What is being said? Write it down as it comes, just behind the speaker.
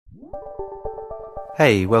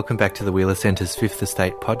Hey, welcome back to the Wheeler Centre's Fifth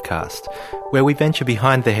Estate podcast, where we venture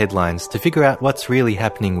behind the headlines to figure out what's really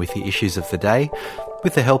happening with the issues of the day,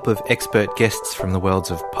 with the help of expert guests from the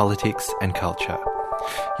worlds of politics and culture.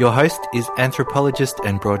 Your host is anthropologist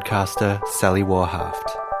and broadcaster Sally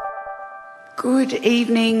Warhaft. Good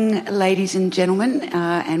evening, ladies and gentlemen,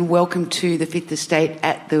 and welcome to the Fifth Estate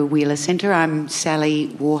at the Wheeler Centre. I'm Sally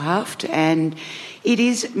Warhaft, and it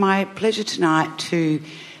is my pleasure tonight to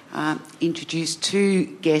introduce two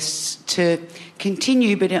guests to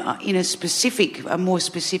continue, but in a more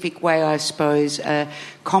specific way, I suppose, a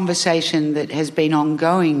conversation that has been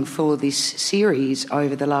ongoing for this series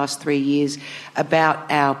over the last 3 years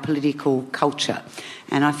about our political culture.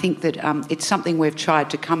 And I think that it's something we've tried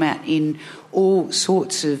to come at in all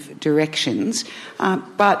sorts of directions.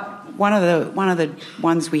 But one of the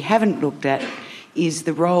ones we haven't looked at is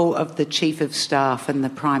the role of the Chief of Staff and the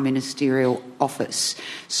Prime Ministerial Office.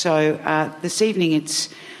 So this evening it's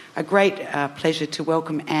a great pleasure to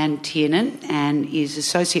welcome Anne Tiernan. Anne is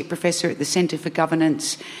Associate Professor at the Centre for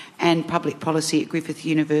Governance and Public Policy at Griffith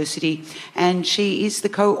University, and she is the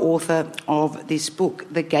co-author of this book,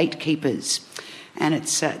 The Gatekeepers, and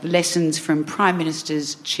it's Lessons from Prime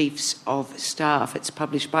Ministers, Chiefs of Staff. It's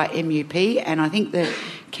published by MUP, and I think the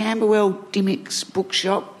Camberwell Dymocks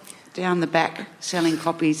bookshop down the back selling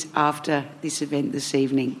copies after this event this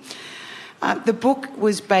evening. The book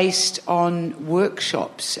was based on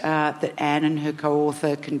workshops that Anne and her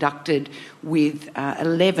co-author conducted with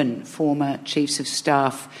 11 former Chiefs of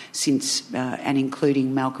Staff since and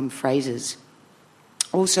including Malcolm Fraser's.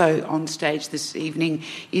 Also on stage this evening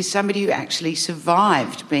is somebody who actually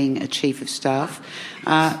survived being a Chief of Staff,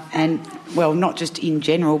 and, well, not just in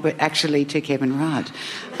general, but actually to Kevin Rudd.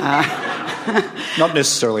 Not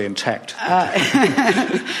necessarily intact.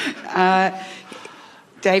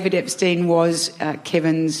 David Epstein was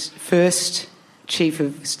Kevin's first Chief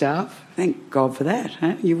of Staff. Thank God for that.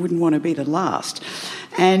 Huh? You wouldn't want to be the last.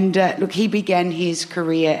 And look, he began his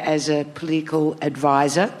career as a political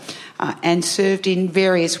advisor and served in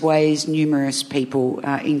various ways numerous people,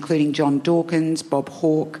 including John Dawkins, Bob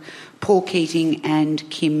Hawke, Paul Keating and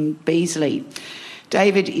Kim Beazley.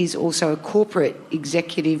 David is also a corporate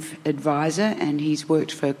executive advisor, and he's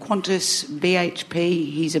worked for Qantas, BHP.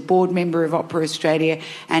 He's a board member of Opera Australia,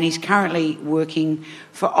 and he's currently working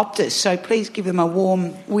for Optus. So please give them a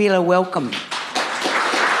warm Wheeler welcome.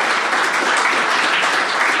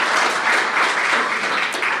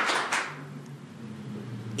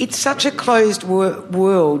 It's such a closed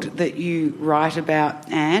world that you write about,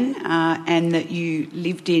 Anne, and that you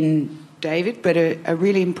lived in, David, but a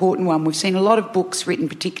really important one. We've seen a lot of books written,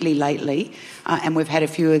 particularly lately, and we've had a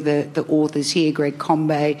few of the authors here, Greg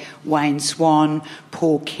Combet, Wayne Swan,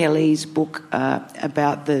 Paul Kelly's book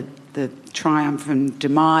about the triumph and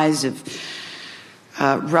demise of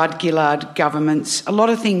Rudd-Gillard governments. A lot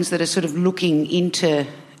of things that are sort of looking into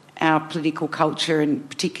our political culture, and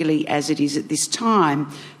particularly as it is at this time,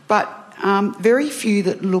 but very few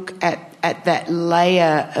that look at that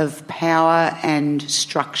layer of power and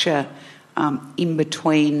structure in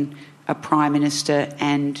between a Prime Minister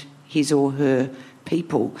and his or her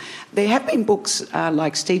people. There have been books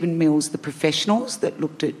like Stephen Mills' The Professionals that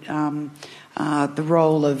looked at the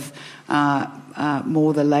role of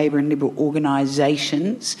more the Labor and Liberal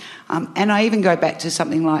organisations. And I even go back to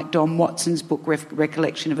something like Don Watson's book,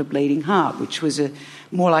 Recollection of a Bleeding Heart, which was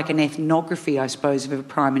more like an ethnography, I suppose, of a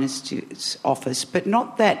Prime Minister's office, but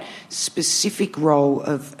not that specific role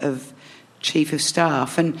of Chief of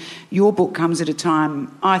Staff. And your book comes at a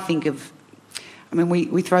time, I think of, I mean,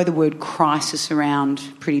 we throw the word crisis around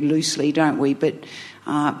pretty loosely, don't we? But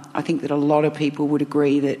I think that a lot of people would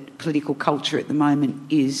agree that political culture at the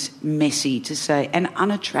moment is messy, to say, and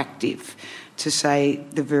unattractive, to say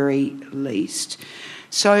the very least.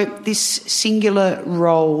 So this singular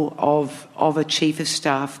role of a Chief of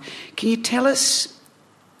Staff, can you tell us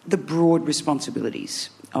the broad responsibilities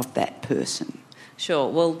of that person?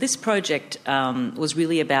 Sure. Well, this project was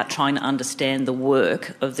really about trying to understand the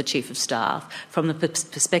work of the Chief of Staff from the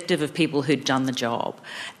perspective of people who'd done the job.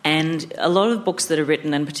 And a lot of books that are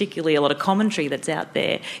written, and particularly a lot of commentary that's out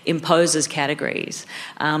there, imposes categories.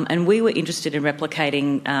 And we were interested in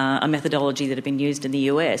replicating a methodology that had been used in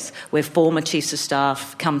the US, where former Chiefs of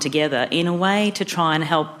Staff come together in a way to try and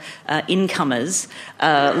help incomers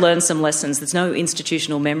learn some lessons. There's no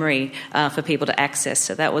institutional memory for people to access,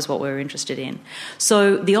 so that was what we were interested in.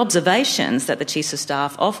 So the observations that the Chiefs of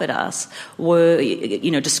Staff offered us were,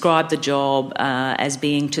 described the job as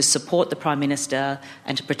being to support the Prime Minister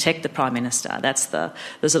and to protect the Prime Minister. That's the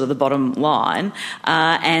sort of the bottom line.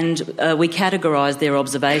 And we categorised their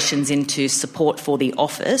observations into support for the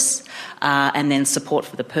office and then support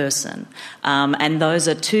for the person. And those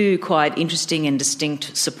are two quite interesting and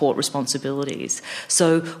distinct support responsibilities.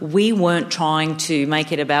 So we weren't trying to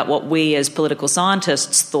make it about what we as political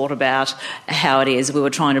scientists thought about how it is. We were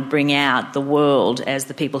trying to bring out the world as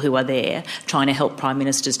the people who are there, trying to help Prime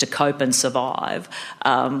Ministers to cope and survive,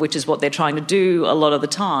 which is what they're trying to do a lot of the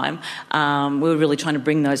time. We were really trying to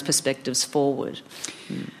bring those perspectives forward.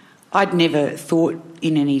 I'd never thought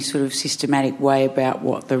in any sort of systematic way about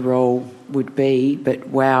what the role would be, but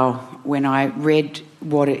wow, when I read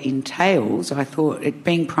what it entails, I thought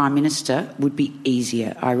being Prime Minister would be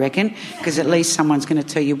easier, I reckon, because at least someone's going to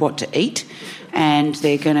tell you what to eat and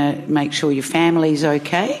they're going to make sure your family's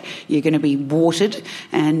okay, you're going to be watered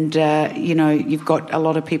and, you've got a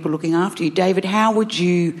lot of people looking after you. David, how would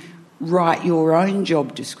you write your own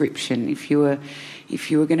job description if you were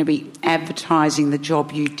going to be advertising the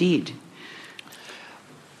job you did?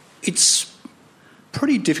 It's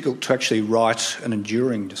pretty difficult to actually write an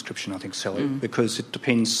enduring description, I think, Sally, because it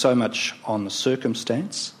depends so much on the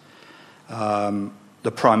circumstance, the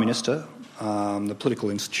Prime Minister, the political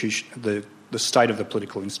institution, the state of the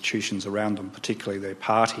political institutions around them, particularly their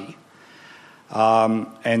party,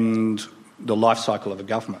 and the life cycle of a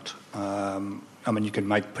government. You can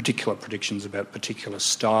make particular predictions about particular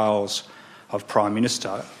styles of Prime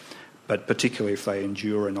Minister, but particularly if they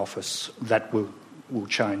endure in office, that will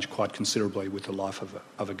change quite considerably with the life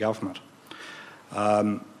of a government.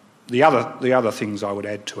 The other things I would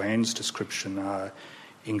add to Anne's description are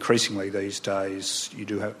increasingly these days you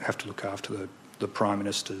do have to look after the Prime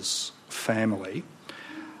Minister's family,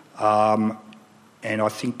 and I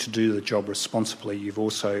think to do the job responsibly you've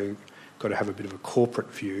also got to have a bit of a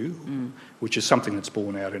corporate view, which is something that's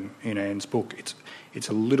borne out in Anne's book. It's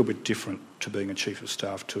a little bit different to being a Chief of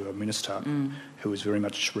Staff to a Minister who is very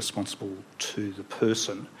much responsible to the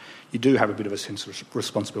person. You do have a bit of a sense of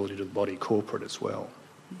responsibility to the body corporate as well.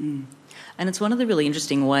 And it's one of the really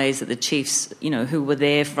interesting ways that the chiefs, who were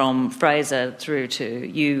there from Fraser through to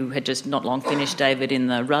you had just not long finished, David, in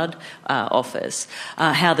the Rudd office,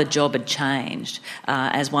 how the job had changed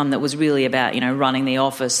as one that was really about, running the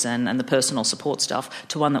office and the personal support stuff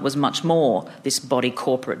to one that was much more this body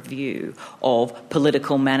corporate view of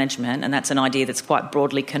political management, and that's an idea that's quite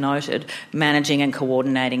broadly connoted, managing and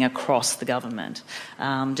coordinating across the government,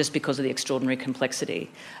 just because of the extraordinary complexity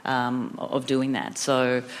of doing that.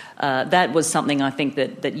 So that was something I think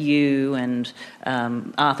that you and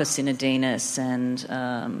Arthur Sinodinos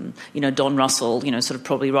and Don Russell, sort of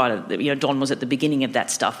probably right. Don was at the beginning of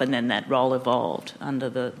that stuff, and then that role evolved under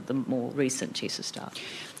the more recent Chiefs of Staff.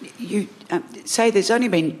 You say there's only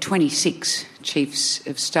been 26 Chiefs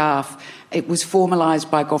of Staff. It was formalised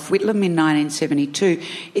by Gough Whitlam in 1972.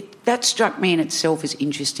 That struck me in itself as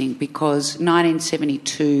interesting because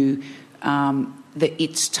 1972, the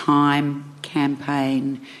It's Time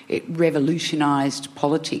campaign, it revolutionised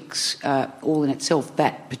politics all in itself.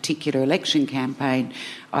 That particular election campaign,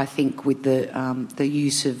 I think, with the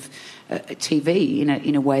use of TV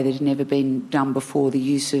in a way that had never been done before, the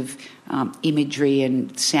use of imagery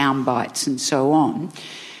and sound bites and so on.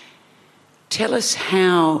 Tell us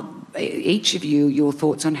how, each of you, your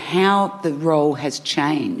thoughts on how the role has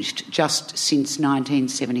changed just since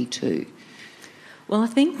 1972. Well, I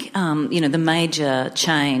think, the major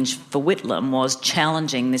change for Whitlam was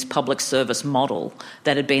challenging this public service model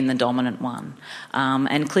that had been the dominant one.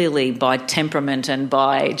 And clearly by temperament and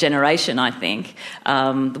by generation, I think,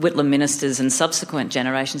 the Whitlam ministers and subsequent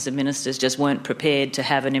generations of ministers just weren't prepared to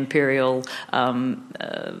have an imperial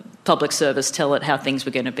public service tell it how things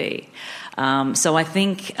were going to be. So I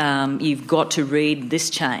think you've got to read this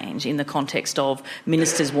change in the context of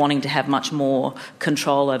ministers wanting to have much more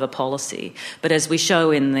control over policy. But as we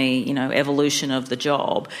show in the evolution of the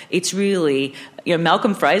job, it's really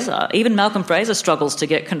Malcolm Fraser. Even Malcolm Fraser struggles to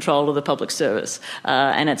get control of the public service,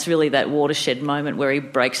 and it's really that watershed moment where he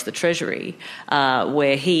breaks the Treasury,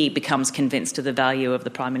 where he becomes convinced of the value of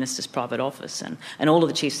the Prime Minister's private office, and all of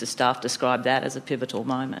the Chiefs of Staff describe that as a pivotal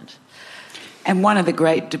moment. And one of the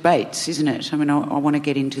great debates, isn't it? I mean, I want to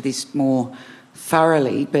get into this more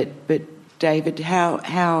thoroughly, but David,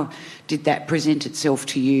 how did that present itself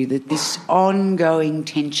to you, that this ongoing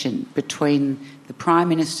tension between the Prime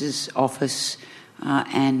Minister's office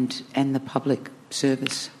and the public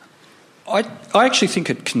service? I actually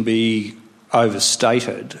think it can be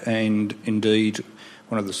overstated, and indeed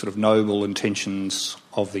one of the sort of noble intentions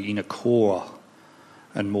of the inner core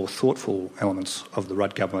and more thoughtful elements of the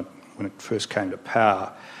Rudd government when it first came to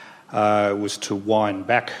power was to wind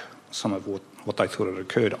back some of what they thought had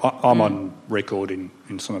occurred. I'm on record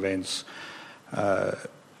in some of Anne's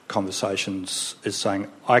conversations as saying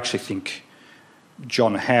I actually think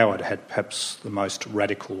John Howard had perhaps the most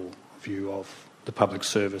radical view of the public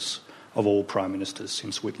service of all Prime Ministers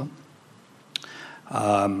since Whitlam.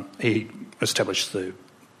 He established the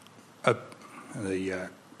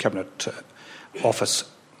Cabinet Office,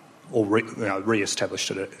 or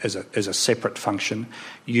re-established it as a separate function,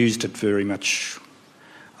 used it very much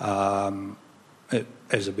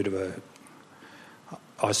as a bit of a,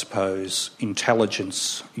 I suppose,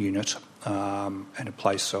 intelligence unit and a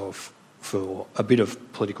place for a bit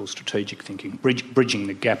of political strategic thinking, bridging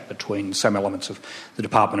the gap between some elements of the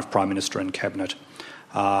Department of Prime Minister and Cabinet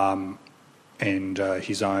and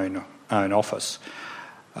his own office.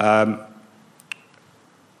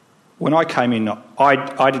 When I came in,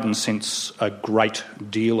 I didn't sense a great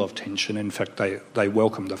deal of tension. In fact, they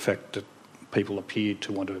welcomed the fact that people appeared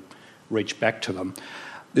to want to reach back to them.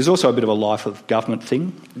 There's also a bit of a life of government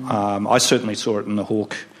thing. I certainly saw it in the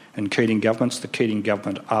Hawke and Keating governments, the Keating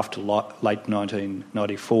government after late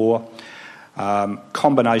 1994.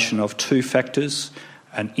 Combination of two factors,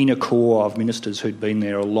 an inner core of ministers who'd been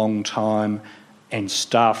there a long time and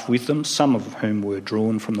staff with them, some of whom were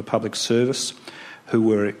drawn from the public service, who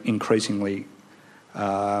were increasingly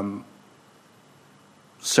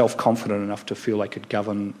self-confident enough to feel they could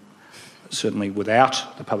govern certainly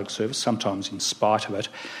without the public service, sometimes in spite of it.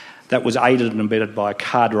 That was aided and abetted by a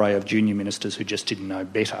cadre of junior ministers who just didn't know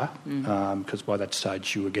better, because by that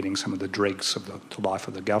stage you were getting some of the dregs of the life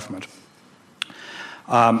of the government.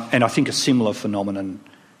 And I think a similar phenomenon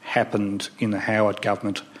happened in the Howard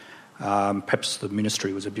government. Perhaps the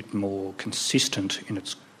ministry was a bit more consistent in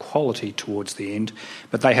its quality towards the end,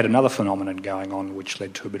 but they had another phenomenon going on which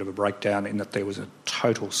led to a bit of a breakdown in that there was a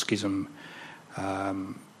total schism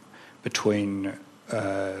between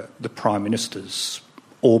the Prime Minister's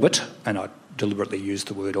orbit, and I deliberately used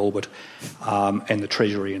the word orbit, and the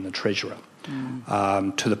Treasury and the Treasurer,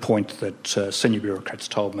 to the point that senior bureaucrats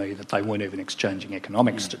told me that they weren't even exchanging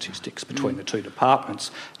economic statistics between the two departments,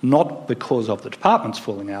 not because of the departments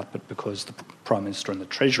falling out, but because the Prime Minister and the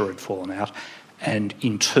Treasurer had fallen out, and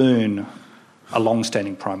in turn a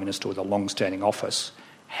long-standing Prime Minister with a long-standing office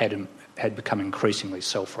had become increasingly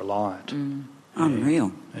self-reliant.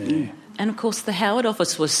 Unreal. Yeah. And of course, the Howard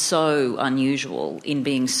office was so unusual in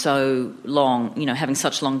being so long, having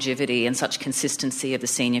such longevity and such consistency of the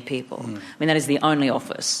senior people. I mean, that is the only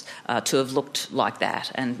office to have looked like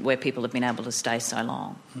that and where people have been able to stay so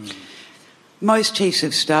long. Most chiefs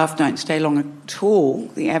of staff don't stay long at all.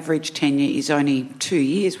 The average tenure is only 2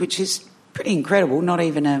 years, which is pretty incredible, not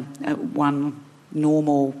even a one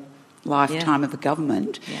normal lifetime of a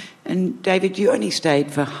government. Yeah. And David, you only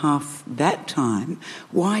stayed for half that time.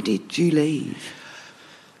 Why did you leave?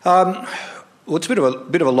 Well, it's a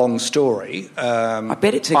bit of a long story. I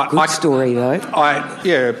bet it's a good story, though.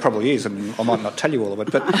 Yeah, it probably is, and I might not tell you all of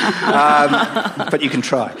it, but but you can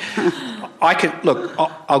try.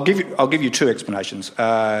 I'll give you two explanations.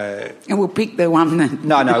 And we'll pick the one that.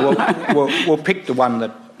 No, we'll pick the one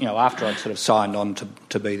that after I'd sort of signed on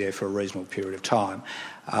to be there for a reasonable period of time.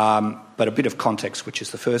 But a bit of context, which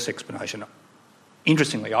is the first explanation.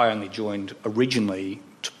 Interestingly, I only joined originally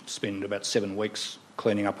to spend about 7 weeks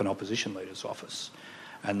cleaning up an opposition leader's office.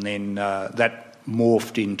 And then that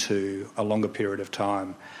morphed into a longer period of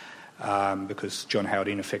time because John Howard,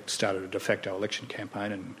 in effect, started a de facto election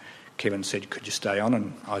campaign, and Kevin said, could you stay on?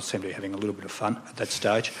 And I seemed to be having a little bit of fun at that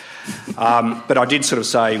stage. But I did sort of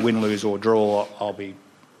say, win, lose or draw, I'll be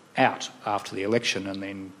out after the election. And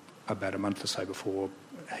then about a month or so before,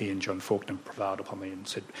 he and John Faulkner prevailed upon me and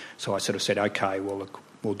said, so I sort of said, OK, well, look,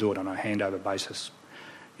 we'll do it on a handover basis.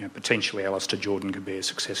 Potentially Alistair Jordan could be a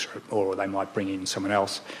successor, or they might bring in someone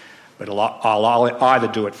else. But I'll either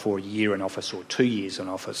do it for a year in office or 2 years in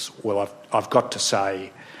office. Well, I've got to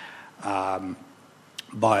say,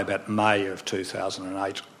 by about May of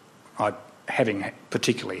 2008, having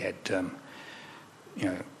particularly had,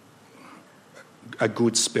 a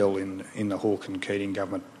good spell in the Hawke and Keating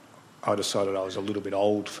government, I decided I was a little bit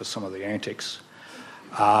old for some of the antics.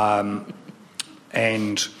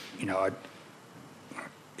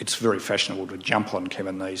 It's very fashionable to jump on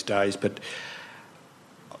Kevin these days, but,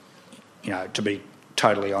 to be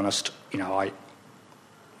totally honest,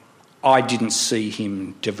 I didn't see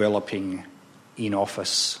him developing in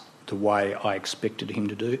office the way I expected him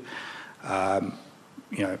to do.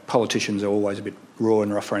 Politicians are always a bit raw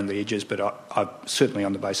and rough around the edges, but I certainly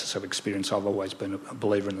on the basis of experience, I've always been a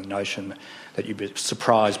believer in the notion that you'd be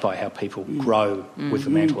surprised by how people grow with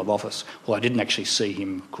the mantle of office. Well, I didn't actually see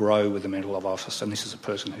him grow with the mantle of office, and this is a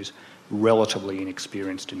person who's relatively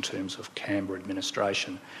inexperienced in terms of Canberra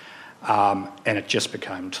administration, and it just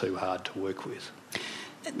became too hard to work with.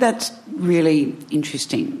 That's really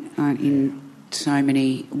interesting in so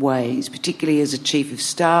many ways, particularly as a Chief of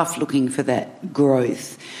Staff looking for that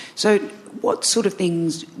growth. So what sort of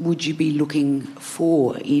things would you be looking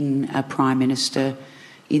for in a Prime Minister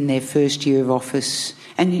in their first year of office?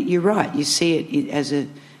 And you're right, you see it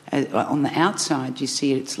on the outside, you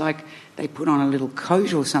see it, it's like they put on a little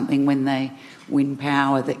coat or something when they win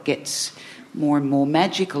power that gets more and more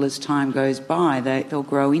magical as time goes by. They'll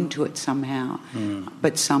grow into it somehow,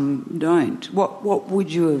 but some don't. What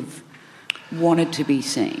would you have wanted to be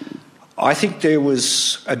seen? I think there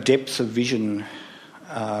was a depth of vision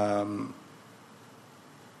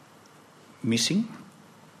missing.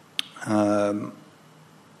 I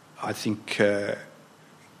think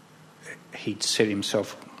he'd set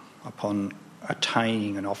himself upon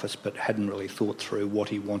attaining an office but hadn't really thought through what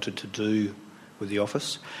he wanted to do with the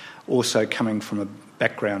office. Also coming from a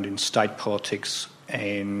background in state politics,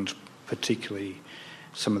 and particularly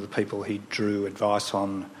some of the people he drew advice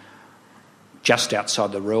on just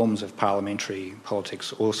outside the realms of parliamentary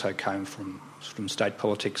politics also came from state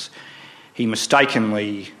politics. He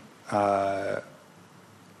mistakenly...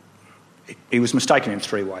 he was mistaken in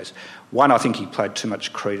three ways. One, I think he played too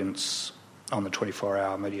much credence on the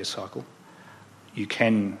 24-hour media cycle. You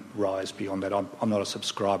can rise beyond that. I'm not a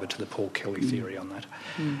subscriber to the Paul Kelly theory on that.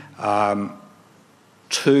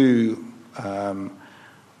 Two,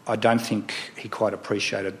 I don't think he quite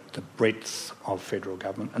appreciated the breadth of federal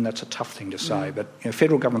government, and that's a tough thing to say, but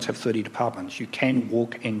federal governments have 30 departments. You can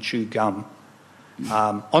walk and chew gum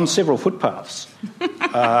on several footpaths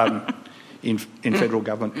in federal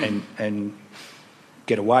government and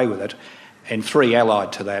get away with it. And three,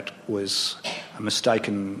 allied to that was a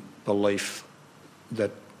mistaken belief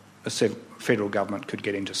that a federal government could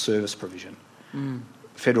get into service provision.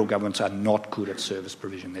 Federal governments are not good at service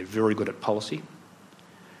provision. They're very good at policy,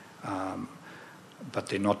 but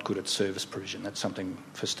they're not good at service provision. That's something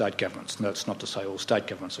for state governments. No, it's not to say all state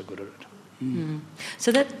governments are good at it.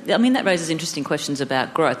 So that raises interesting questions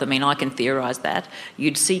about growth. I mean, I can theorise that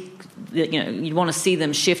you'd want to see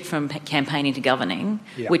them shift from campaigning to governing,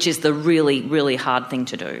 which is the really, really hard thing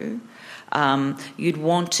to do. You'd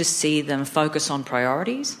want to see them focus on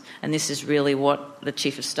priorities, and this is really what the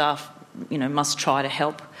Chief of Staff, must try to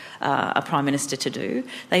help a Prime Minister to do.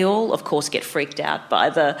 They all, of course, get freaked out by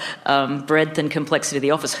the breadth and complexity of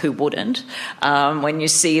the office. Who wouldn't? When you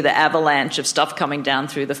see the avalanche of stuff coming down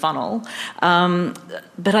through the funnel.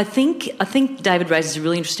 But I think David raises a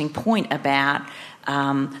really interesting point about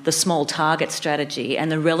the small target strategy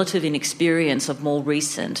and the relative inexperience of more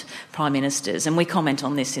recent Prime Ministers, and we comment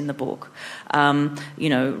on this in the book.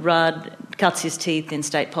 Rudd cuts his teeth in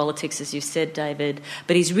state politics, as you said, David,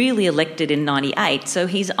 but he's really elected in 98, so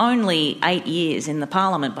he's only 8 years in the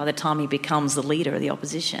parliament by the time he becomes the leader of the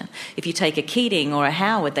opposition. If you take a Keating or a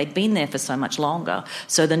Howard, they'd been there for so much longer.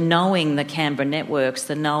 So the knowing the Canberra networks,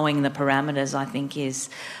 the knowing the parameters, I think is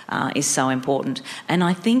so important. And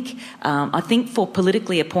I think for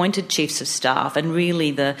politically appointed chiefs of staff, and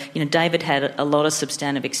really David had a lot of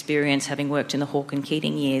substantive experience having worked in the Hawke and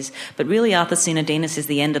Keating years, but really Arthur Sinodinos is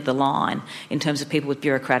the end of the line in terms of people with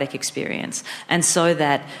bureaucratic experience. And so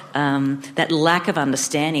that lack of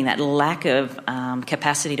understanding, that lack of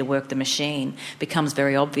capacity to work the machine becomes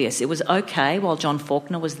very obvious. It was okay while John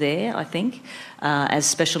Faulkner was there, I think, as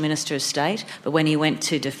Special Minister of State, but when he went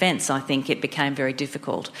to Defence, I think it became very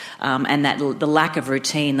difficult. And that the lack of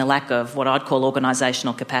routine, the lack of what I'd call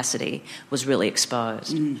organisational capacity was really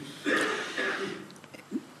exposed.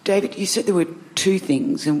 David, you said there were two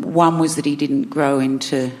things, and one was that he didn't grow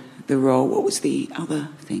into the role. What was the other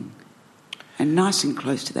thing? And nice and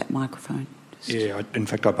close to that microphone. In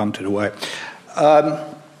fact, I bumped it away.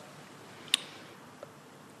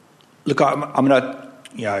 Look,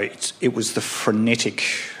 it was the frenetic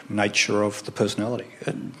nature of the personality,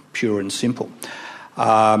 pure and simple.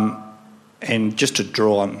 And just to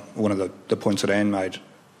draw on one of the points that Anne made,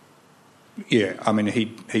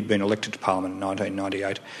 he'd been elected to Parliament in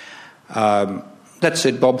 1998. That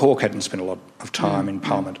said, Bob Hawke hadn't spent a lot of time in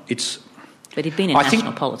Parliament. But he'd been in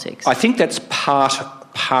national politics. I think that's part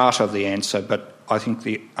of the answer, but I think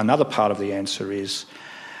another part of the answer is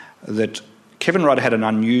that Kevin Rudd had an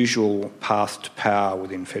unusual path to power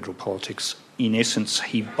within federal politics. In essence,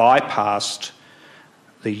 he bypassed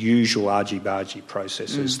the usual argy-bargy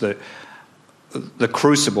processes, the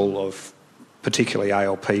crucible of particularly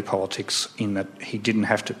ALP politics, in that he didn't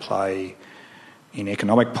have to play in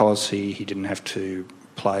economic policy, he didn't have to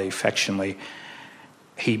play factionally.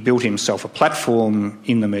 He built himself a platform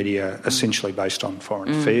in the media essentially based on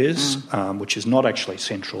foreign affairs, which is not actually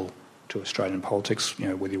central to Australian politics,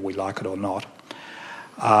 whether we like it or not.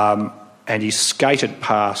 And he skated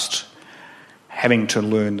past having to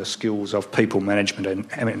learn the skills of people management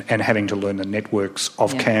and having to learn the networks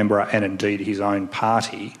of Canberra and indeed his own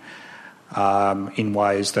party in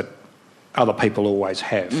ways that other people always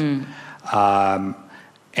have.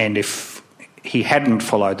 And if he hadn't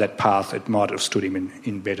followed that path, it might have stood him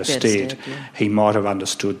in better stead. He might have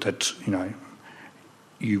understood that,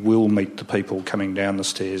 you will meet the people coming down the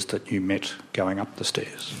stairs that you met going up the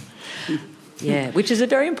stairs. Yeah, which is a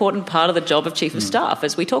very important part of the job of Chief of Staff,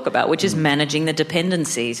 as we talk about, which is managing the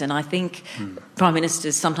dependencies. And I think Prime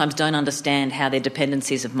Ministers sometimes don't understand how their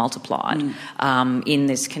dependencies have multiplied in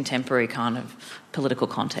this contemporary kind of political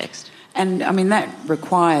context. And, I mean, that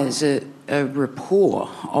requires a rapport,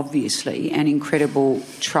 obviously, and incredible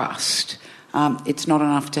trust. It's not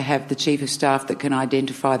enough to have the Chief of Staff that can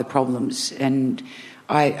identify the problems, and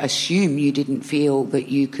I assume you didn't feel that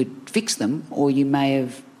you could fix them, or you may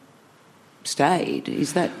have stayed.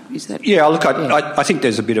 Is that? Yeah, look, I think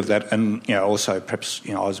there's a bit of that, and also perhaps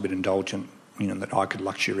I was a bit indulgent, that I could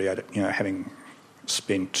luxuriate it, having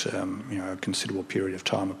spent a considerable period of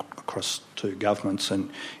time across two governments, and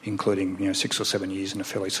including 6 or 7 years in a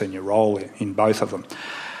fairly senior role in both of them.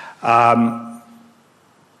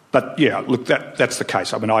 But yeah, look, that's the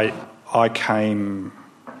case. I mean, I came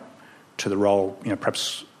to the role,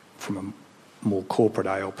 perhaps from a more corporate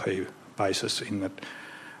ALP basis, in that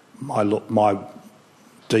my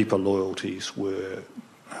deeper loyalties were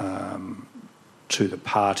to the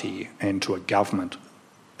party and to a government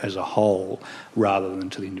as a whole rather than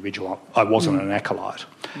to the individual. I wasn't an acolyte.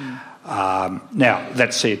 Now,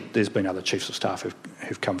 that said, there's been other Chiefs of Staff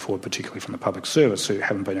who've come forward, particularly from the public service, who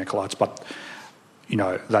haven't been acolytes, but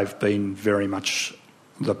they've been very much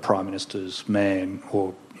the Prime Minister's man,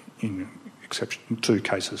 or in exception 2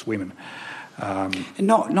 cases, women.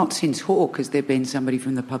 Not since Hawke has there been somebody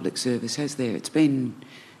from the public service, has there? It's been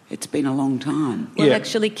a long time. Well,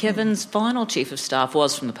 actually, Kevin's final Chief of Staff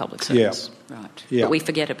was from the public service. Yeah. Right. Yeah. But we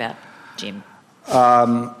forget about Jim.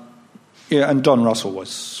 And Don Russell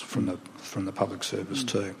was from the public service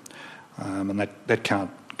too, and that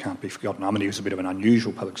can't be forgotten. I mean, he was a bit of an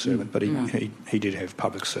unusual public servant, but he did have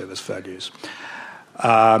public service values.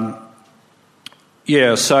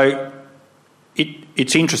 So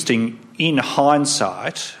it's interesting. In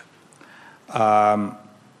hindsight,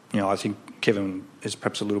 I think Kevin is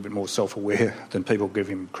perhaps a little bit more self-aware than people give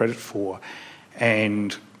him credit for,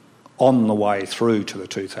 and on the way through to the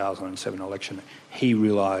 2007 election, he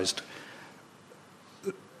realised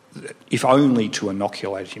that if only to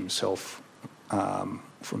inoculate himself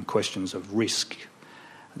from questions of risk,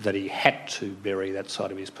 that he had to bury that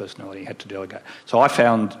side of his personality, he had to delegate. So I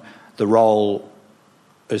found the role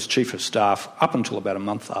as Chief of Staff up until about a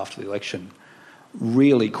month after the election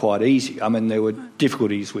really quite easy. I mean, there were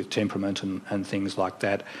difficulties with temperament and things like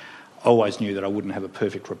that. I always knew that I wouldn't have a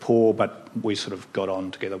perfect rapport, but we sort of got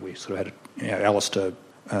on together. We sort of had Alistair,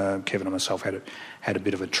 Kevin and myself had a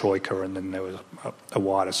bit of a troika, and then there was a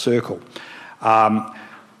wider circle.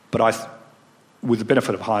 But with the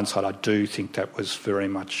benefit of hindsight, I do think that was very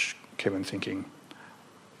much Kevin thinking,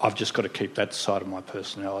 I've just got to keep that side of my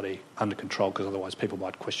personality under control, because otherwise people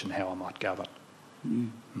might question how I might govern.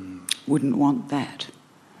 Wouldn't want that.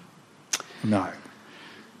 No.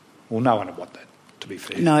 Well, no one would want that, to be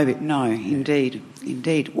fair. No, indeed.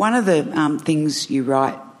 One of the things you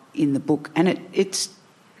write in the book, and it's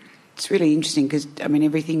really interesting because, I mean,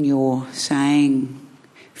 everything you're saying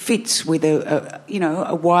fits with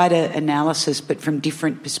a wider analysis, but from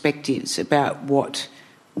different perspectives about what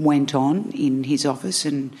went on in his office.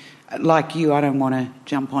 And like you, I don't want to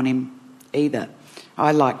jump on him either.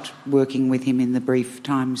 I liked working with him in the brief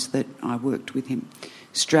times that I worked with him.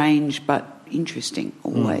 Strange but interesting,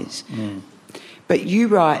 always. But you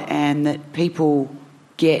write, Anne, that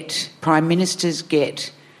Prime Ministers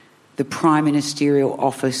get the prime ministerial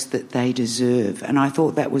office that they deserve. And I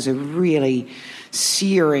thought that was a really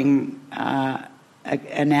searing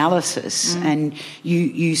analysis. And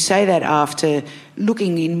you say that after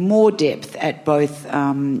looking in more depth at both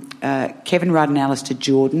Kevin Rudd and Alistair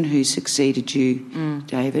Jordan, who succeeded you,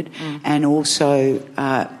 David, and also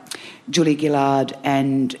Julia Gillard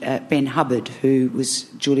and Ben Hubbard, who was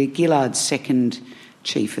Julia Gillard's second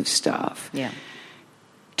Chief of Staff. Yeah.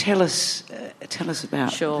 Tell us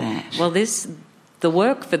about that. Well, this the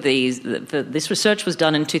work for this research was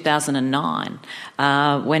done in 2009,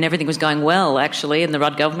 when everything was going well, actually, in the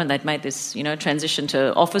Rudd government. They'd made this, transition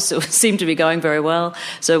to office. It seemed to be going very well.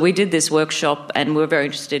 So we did this workshop, and we were very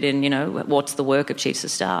interested in, what's the work of chiefs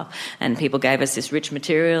of staff. And people gave us this rich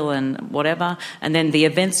material and whatever. And then the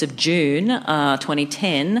events of June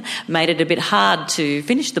 2010 made it a bit hard to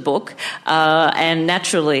finish the book, and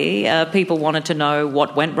naturally people wanted to know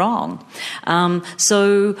what went wrong.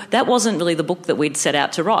 So that wasn't really the book that we'd set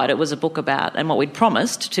out to write. It was a book about, and what we'd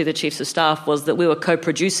promised to the chiefs of staff was that we were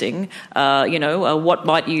co-producing, what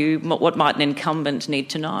might an incumbent need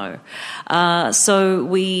to know. So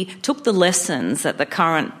we took the lessons that the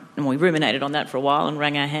current, and we ruminated on that for a while and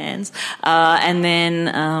wrung our hands, and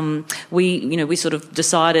then we sort of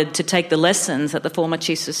decided to take the lessons that the former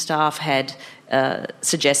chiefs of staff had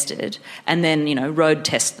suggested, and then road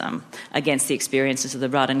test them against the experiences of the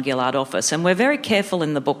Rudd and Gillard office. And we're very careful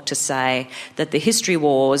in the book to say that the history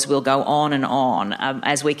wars will go on and on,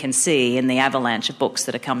 as we can see in the avalanche of books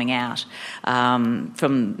that are coming out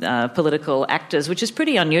from political actors, which is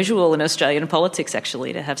pretty unusual in Australian politics,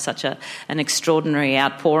 actually, to have such an extraordinary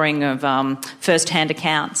outpouring of first-hand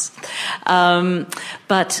accounts. So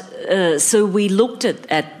we looked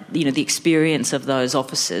at the experience of those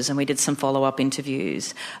officers, and we did some follow-up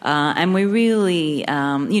interviews, and we really,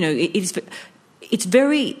 it's a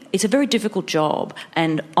very difficult job,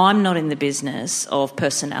 and I'm not in the business of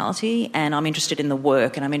personality, and I'm interested in the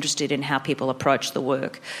work, and I'm interested in how people approach the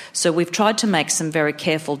work. So we've tried to make some very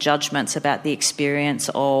careful judgments about the experience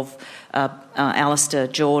of Alistair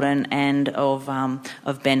Jordan and of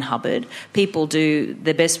Ben Hubbard. People do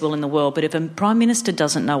their best will in the world, but if a Prime Minister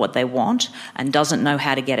doesn't know what they want and doesn't know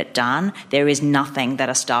how to get it done, there is nothing that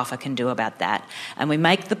a staffer can do about that. And we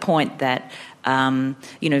make the point that Prime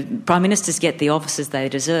Ministers get the offices they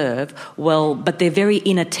deserve, but they're very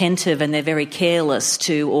inattentive and they're very careless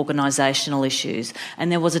to organisational issues.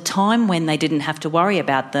 And there was a time when they didn't have to worry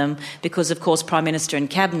about them because, of course, Prime Minister and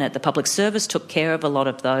Cabinet, the Public Service, took care of a lot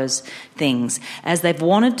of those things. As they've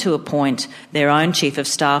wanted to appoint their own Chief of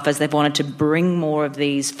Staff, as they've wanted to bring more of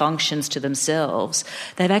these functions to themselves,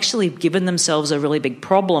 they've actually given themselves a really big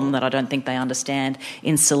problem that I don't think they understand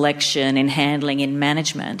in selection, in handling, in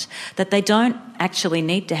management, that they don't actually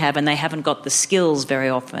need to have, and they haven't got the skills very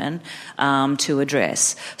often to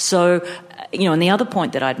address. So, and the other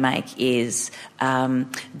point that I'd make is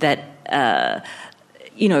that a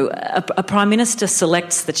Prime Minister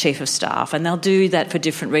selects the Chief of Staff, and they'll do that for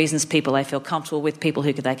different reasons. People they feel comfortable with, people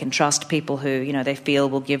who they can trust, people who, they feel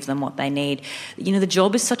will give them what they need. The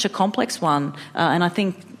job is such a complex one, and I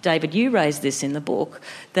think, David, you raised this in the book,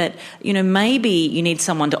 that, maybe you need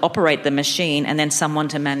someone to operate the machine and then someone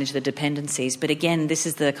to manage the dependencies. But again, this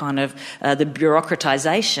is the kind of the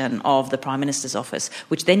bureaucratisation of the Prime Minister's office,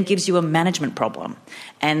 which then gives you a management problem.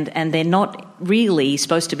 And they're not really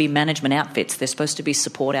supposed to be management outfits. They're supposed to be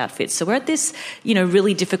support outfits. So we're at this,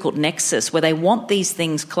 really difficult nexus where they want these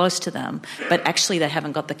things close to them, but actually they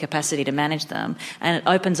haven't got the capacity to manage them. And it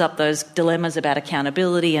opens up those dilemmas about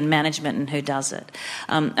accountability and management and who does it.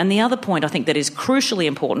 And the other point I think that is crucially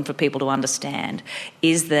important for people to understand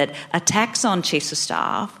is that attacks on chiefs of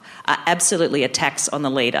staff are absolutely attacks on the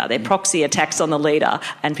leader. They're proxy attacks on the leader,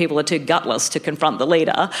 and people are too gutless to confront the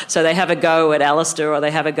leader. So they have a go at Alistair, or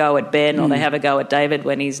they have a go at Ben, or they have a go at David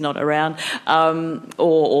when he's not around,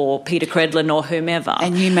 or Peter Credlin, or whomever.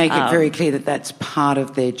 And you make it very clear that that's part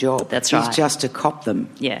of their job. That's right. Is just to cop them.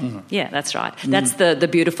 Yeah, that's right. That's the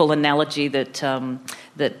beautiful analogy that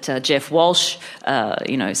Jeff Walsh,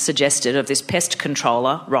 suggested of this pest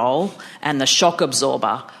controller role and the shock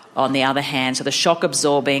absorber on the other hand. So the shock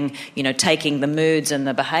absorbing, taking the moods and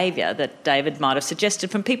the behaviour that David might have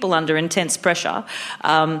suggested from people under intense pressure,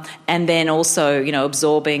 and then also,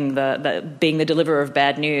 absorbing being the deliverer of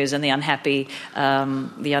bad news and the unhappy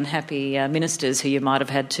ministers who you might have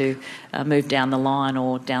had to move down the line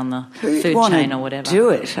or down the food chain or whatever. Do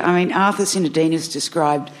it. I mean, Arthur Sinodinos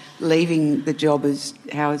described leaving the job as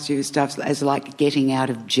Howard's Chief of Staff as like getting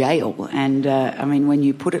out of jail. And, when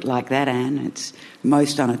you put it like that, Anne, it's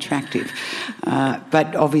most unattractive.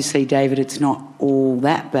 But obviously, David, it's not all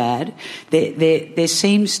that bad. There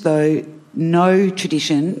seems, though, no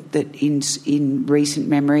tradition that in recent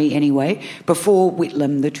memory anyway, before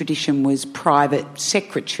Whitlam, the tradition was private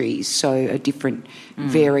secretaries, so a different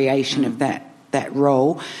variation of that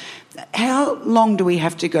role. How long do we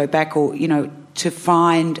have to go back to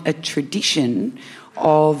find a tradition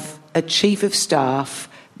of a Chief of Staff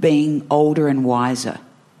being older and wiser?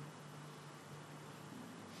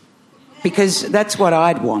 Because that's what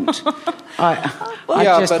I'd want. I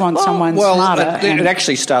just want someone smarter. It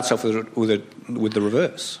actually starts off with the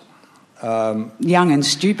reverse. Young and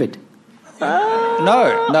stupid.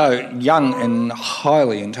 No, young and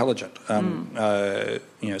highly intelligent. Some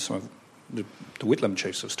of the Whitlam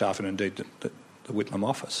chiefs of staff and indeed the Whitlam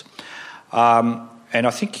office. And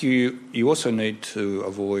I think you also need to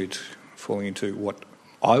avoid falling into what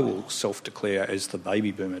I will self-declare as the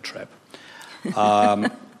baby boomer trap.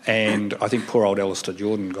 And I think poor old Alistair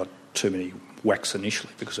Jordan got too many whacks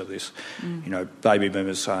initially because of this. Baby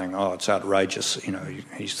boomers saying, oh, it's outrageous,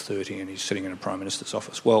 he's 30 and he's sitting in a Prime Minister's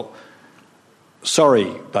office. Well,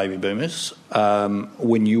 sorry, baby boomers,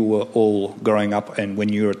 when you were all growing up and when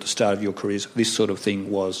you were at the start of your careers, this sort of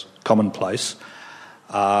thing was commonplace.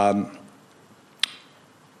 And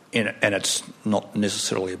it's not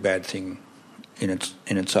necessarily a bad thing in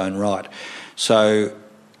its own right. So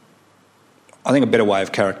I think a better way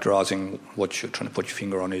of characterising what you're trying to put your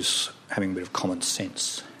finger on is having a bit of common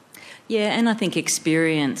sense. Yeah, and I think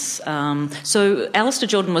experience. So Alistair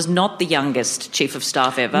Jordan was not the youngest Chief of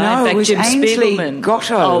Staff ever. No, in fact, it was Jim Ainsley Spiegelman.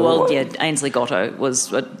 Gotto. Oh, well, yeah, Ainsley Gotto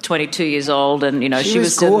was 22 years old and, she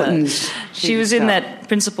was Gorton's she was in that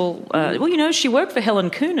principal... she worked for Helen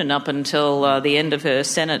Coonan up until the end of her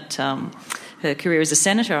Senate... her career as a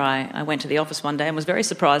senator. I went to the office one day and was very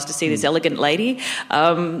surprised to see this elegant lady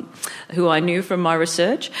who I knew from my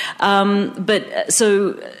research. And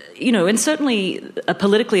certainly a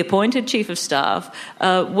politically appointed Chief of Staff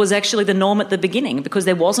was actually the norm at the beginning because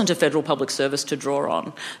there wasn't a federal public service to draw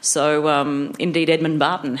on. So, indeed, Edmund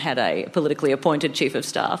Barton had a politically appointed Chief of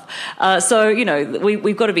Staff.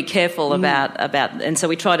 We've got to be careful about, and so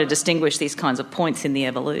we try to distinguish these kinds of points in the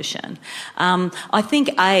evolution. I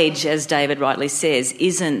think age, as David rightly says,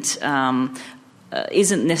 isn't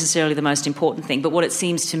necessarily the most important thing, but what it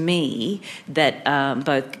seems to me that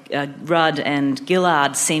both Rudd and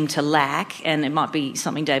Gillard seem to lack, and it might be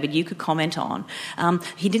something, David, you could comment on.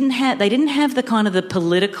 They didn't have the kind of the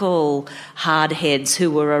political hardheads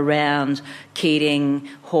who were around Keating,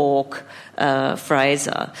 Hawke,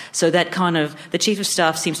 Fraser. So that kind of the Chief of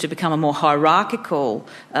Staff seems to become a more hierarchical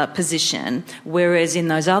position, whereas in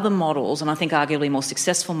those other models, and I think arguably more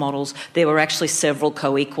successful models, there were actually several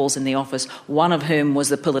co-equals in the office, one of whom was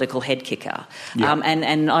the political head kicker. Yeah.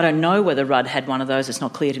 And I don't know whether Rudd had one of those. It's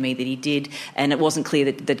not clear to me that he did, and it wasn't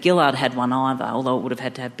clear that Gillard had one either, although it would have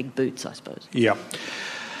had to have big boots, I suppose. Yeah.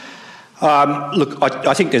 Look,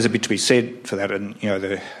 I think there's a bit to be said for that, and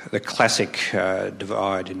the classic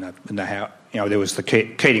divide in the House. There was the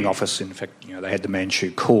Keating office. In fact, they had the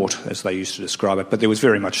Manchu court, as they used to describe it, but there was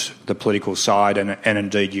very much the political side, and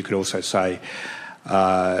indeed you could also say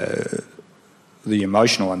the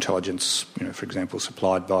emotional intelligence, for example,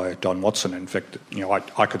 supplied by Don Watson. In fact,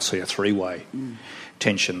 I could see a three-way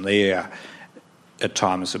tension there at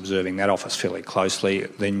times, observing that office fairly closely.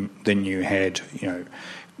 Then you had,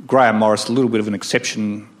 Graham Morris, a little bit of an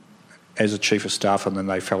exception as a Chief of Staff, and then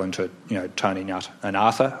they fell into, Tony Nutt and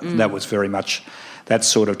Arthur. That was very much that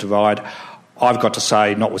sort of divide. I've got to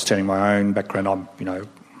say, notwithstanding my own background, I'm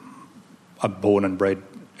a born and bred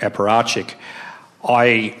apparatchik.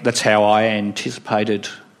 That's how I anticipated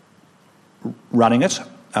running it,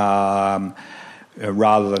 rather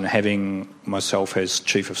than having myself as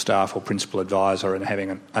Chief of Staff or Principal Advisor and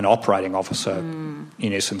having an operating officer,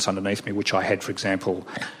 in essence, underneath me, which I had, for example,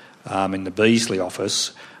 in the Beasley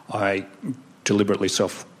office. I deliberately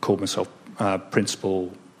called myself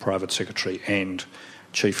Principal Private Secretary and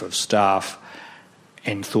Chief of Staff,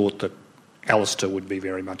 and thought that Alistair would be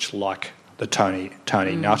very much like the Tony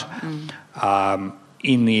Nutt.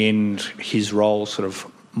 In the end, his role sort of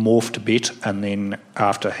morphed a bit, and then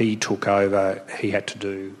after he took over, he had to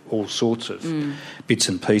do all sorts of bits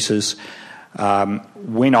and pieces.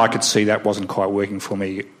 When I could see that wasn't quite working for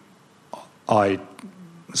me, I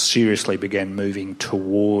seriously began moving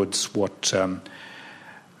towards what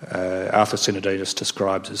Arthur Sinodinos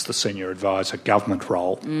describes as the senior advisor government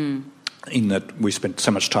role, in that we spent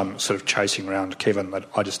so much time sort of chasing around Kevin that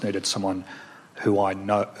I just needed someone who I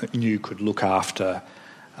knew could look after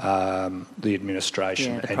the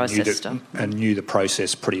administration and knew the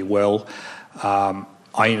process pretty well.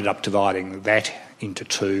 I ended up dividing that into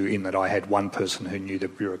two, in that I had one person who knew the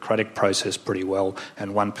bureaucratic process pretty well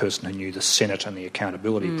and one person who knew the Senate and the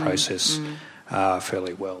accountability process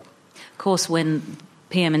fairly well. Of course, when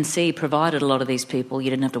PM&C provided a lot of these people, you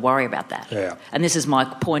didn't have to worry about that. Yeah. And this is my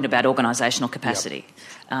point about organisational capacity.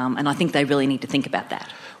 Yep. And I think they really need to think about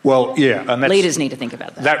that. Well, yeah. And leaders need to think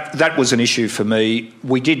about that. That was an issue for me.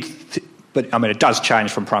 We did... but, it does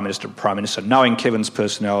change from Prime Minister to Prime Minister. Knowing Kevin's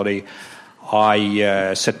personality,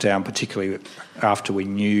 I sat down, particularly after we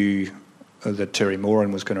knew that Terry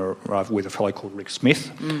Moran was going to arrive, with a fellow called Rick Smith,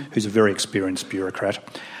 who's a very experienced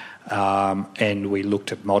bureaucrat. And we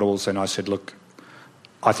looked at models, and I said, look,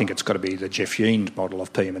 I think it's got to be the Jeff Yeend model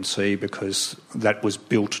of PM&C, because that was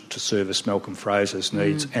built to service Malcolm Fraser's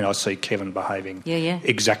needs, and I see Kevin behaving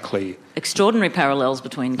exactly... Extraordinary parallels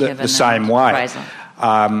between Kevin the same way. Fraser.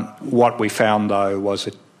 What we found, though, was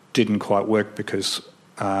it didn't quite work because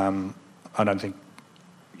I don't think...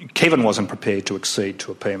 Kevin wasn't prepared to accede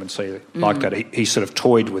to a PM&C like that. He sort of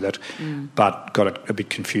toyed with it, but got a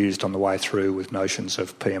bit confused on the way through with notions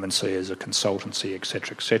of PM&C as a consultancy,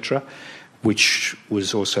 etc., which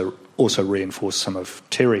was also reinforced some of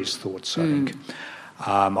Terry's thoughts, I think.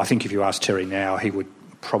 I think if you ask Terry now, he would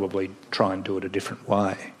probably try and do it a different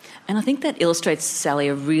way. And I think that illustrates, Sally,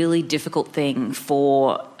 a really difficult thing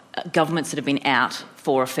for governments that have been out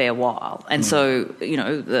for a fair while. And so, you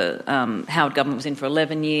know, the Howard government was in for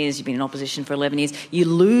 11 years, you've been in opposition for 11 years. You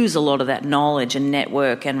lose a lot of that knowledge and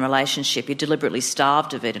network and relationship. You're deliberately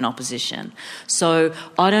starved of it in opposition. So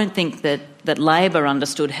I don't think that Labor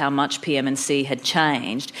understood how much PM&C had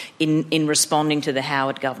changed in responding to the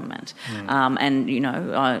Howard government. And, you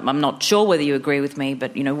know, I'm not sure whether you agree with me,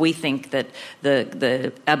 but, you know, we think that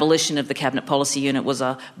the abolition of the Cabinet Policy Unit was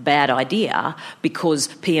a bad idea because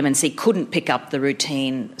PM&C couldn't pick up the routine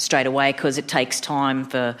straight away because it takes time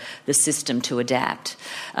for the system to adapt.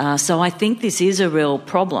 So I think this is a real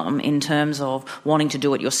problem in terms of wanting to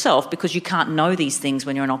do it yourself, because you can't know these things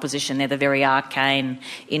when you're in opposition. They're the very arcane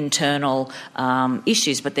internal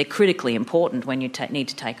issues, but they're critically important when you need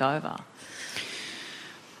to take over.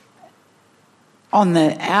 On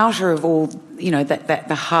the outer of all, you know, that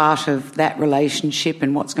the heart of that relationship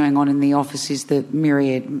and what's going on in the office is the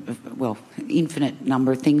infinite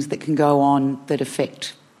number of things that can go on that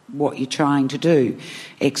affect what you're trying to do.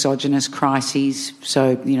 Exogenous crises,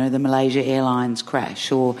 so, you know, the Malaysia Airlines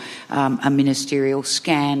crash, or a ministerial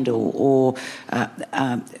scandal, or,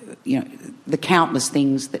 you know, the countless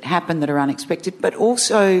things that happen that are unexpected, but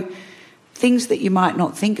also things that you might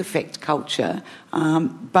not think affect culture,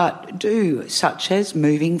 but do, such as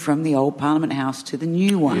moving from the old Parliament House to the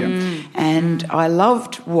new one. And I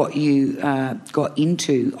loved what you got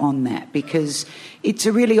into on that, because it's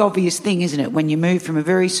a really obvious thing, isn't it, when you move from a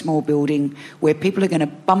very small building where people are going to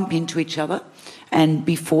bump into each other and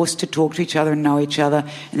be forced to talk to each other and know each other,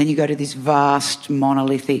 and then you go to this vast,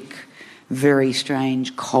 monolithic, very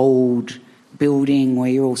strange, cold building where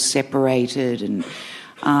you're all separated, and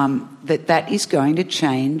that is going to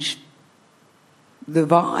change the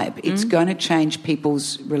vibe. It's going to change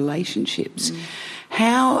people's relationships.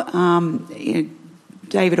 How, you know,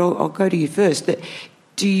 David, I'll go to you first.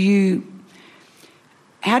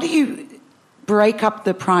 How do you break up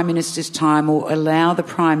the Prime Minister's time, or allow the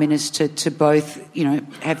Prime Minister to both, you know,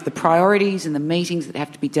 have the priorities and the meetings that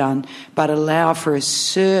have to be done, but allow for a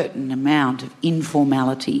certain amount of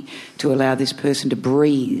informality to allow this person to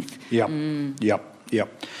breathe? Yep.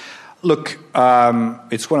 Look,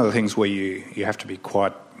 it's one of the things where you have to be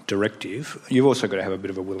quite directive. You've also got to have a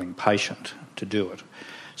bit of a willing patient to do it.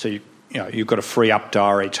 So you've got to free up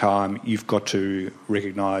diary time. You've got to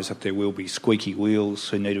recognise that there will be squeaky wheels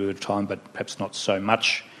who need a bit of time, but perhaps not so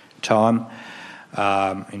much time.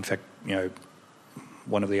 In fact, you know,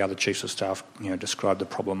 one of the other chiefs of staff, you know, described the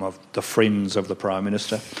problem of the friends of the Prime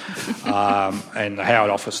Minister, and the Howard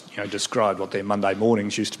office, you know, described what their Monday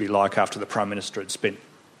mornings used to be like after the Prime Minister had spent,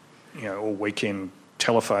 you know, all weekend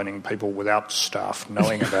telephoning people without staff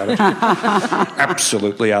knowing about it.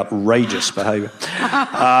 Absolutely outrageous behaviour.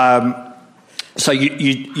 So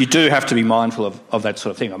you do have to be mindful of that sort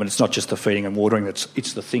of thing. I mean, it's not just the feeding and watering.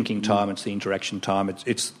 It's the thinking time. It's the interaction time.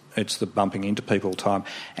 It's the bumping into people time.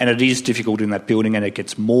 And it is difficult in that building, and it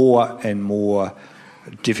gets more and more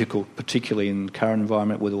difficult, particularly in the current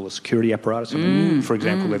environment with all the security apparatus. I mean, for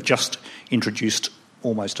example, they've just introduced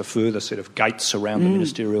almost a further set of gates around the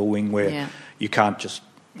ministerial wing where you can't just,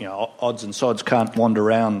 you know, odds and sods can't wander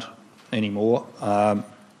around anymore.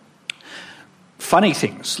 Funny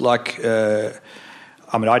things like, I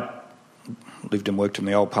lived and worked in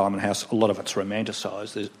the old Parliament House. A lot of it's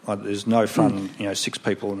romanticised. There's no fun, you know, 6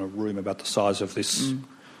 people in a room about the size of this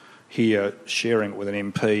here sharing it with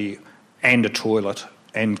an MP and a toilet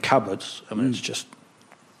and cupboards. I mean,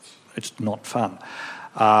 it's not fun.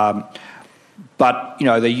 But, you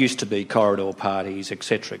know, there used to be corridor parties,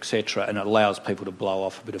 etc., and it allows people to blow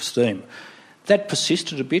off a bit of steam. That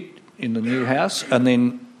persisted a bit in the new house, and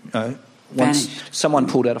then, you know, once someone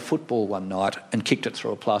pulled out a football one night and kicked it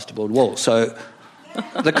through a plasterboard wall. So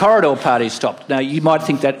the corridor party stopped. Now, you might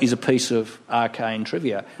think that is a piece of arcane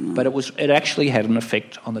trivia, but it actually had an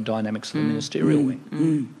effect on the dynamics of the ministerial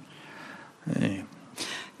wing. Yeah.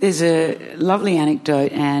 There's a lovely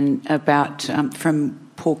anecdote about from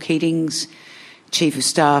Paul Keating's Chief of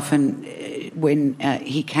Staff, and when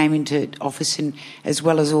he came into office, and as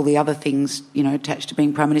well as all the other things, attached to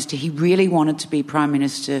being Prime Minister, he really wanted to be Prime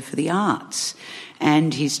Minister for the arts.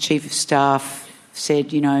 And his Chief of Staff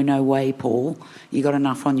said, no way, Paul, you got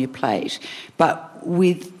enough on your plate. But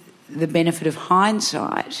with the benefit of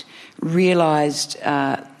hindsight, realised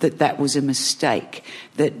that was a mistake,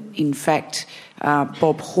 that in fact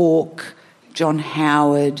Bob Hawke, John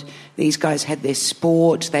Howard, these guys had their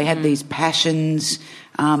sport, they had these passions,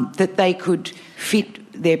 that they could fit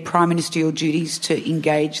their prime ministerial duties to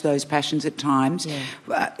engage those passions at times.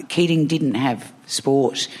 Yeah. Keating didn't have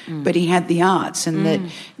sport, but he had the arts, and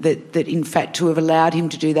that in fact to have allowed him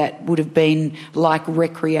to do that would have been like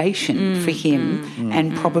recreation for him,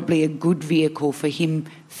 and probably a good vehicle for him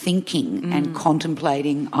thinking and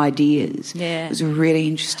contemplating ideas. Yeah. It was a really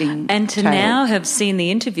interesting And to tale. now have seen the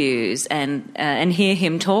interviews and hear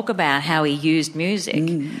him talk about how he used music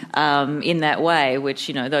in that way, which,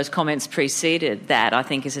 those comments preceded that, I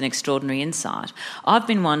think is an extraordinary insight. I've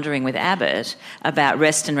been wondering with Abbott about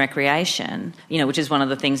rest and recreation, which is one of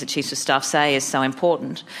the things that Chiefs of Staff say is so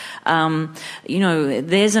important.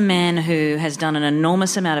 There's a man who has done an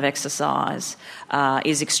enormous amount of exercise,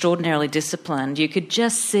 is extraordinarily disciplined. You could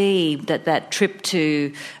just see that trip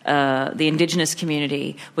to the Indigenous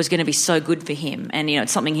community was going to be so good for him. And,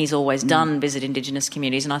 it's something he's always done, visit Indigenous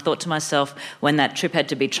communities. And I thought to myself, when that trip had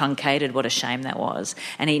to be truncated, what a shame that was.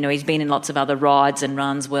 And, he's been in lots of other rides and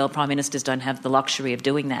runs. Well, Prime Ministers don't have the luxury of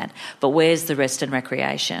doing that. But where's the rest and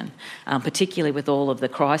recreation, particularly with all of the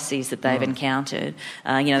crises that they've encountered?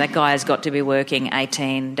 That guy has got to be working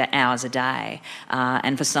 18 hours a day.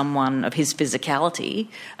 And for someone of his physicality,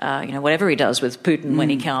 whatever he does with Putin when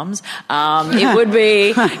he comes, it would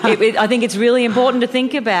be... I think it's really important to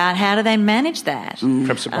think about how do they manage that.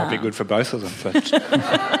 Perhaps it might be good for both of them. But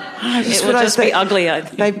it will just be ugly, I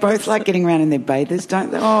think. They both like getting around in their bathers,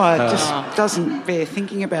 don't they? Oh, it just doesn't bear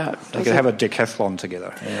thinking about. they could have a decathlon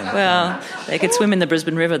together. Yeah. Well, they could swim in the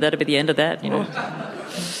Brisbane River. That'd be the end of that,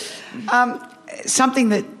 Something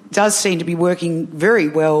that does seem to be working very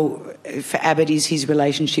well for Abbott is his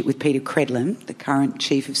relationship with Peter Credlin, the current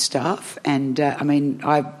Chief of Staff. And,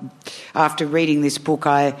 after reading this book,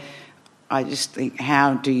 I just think,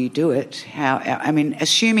 how do you do it?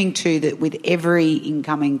 Assuming too that with every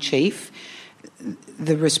incoming chief,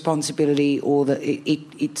 the responsibility or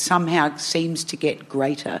it somehow seems to get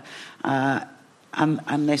greater,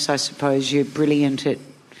 unless I suppose you're brilliant at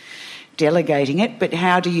delegating it. But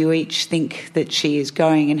how do you each think that she is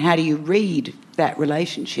going, and how do you read that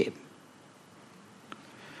relationship?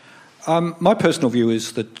 My personal view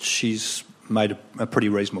is that she's made a pretty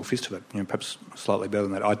reasonable fist of it, perhaps slightly better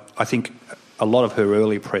than that. I think a lot of her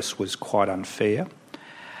early press was quite unfair.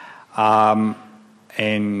 While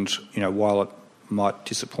it might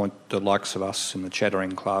disappoint the likes of us in the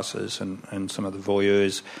chattering classes and some of the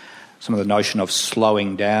voyeurs, some of the notion of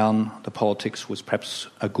slowing down the politics was perhaps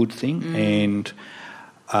a good thing. And,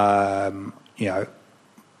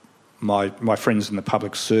 my friends in the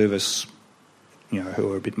public service,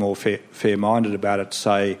 who are a bit more fair-minded about it,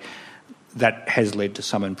 say that has led to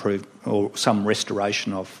some some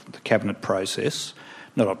restoration of the cabinet process.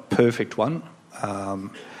 Not a perfect one,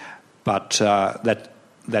 but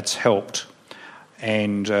that's helped.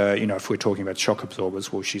 And, if we're talking about shock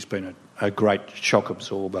absorbers, well, she's been a great shock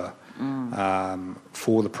absorber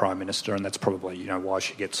for the Prime Minister, and that's probably, why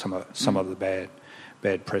she gets some of the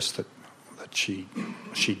bad press that she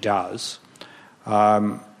does.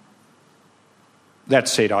 That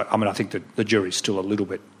said, I think that the jury's still a little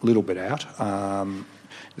bit out.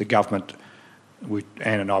 The government,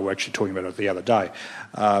 Anne and I were actually talking about it the other day.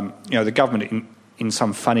 The government, in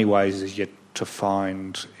some funny ways, is yet to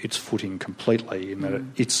find its footing completely. In that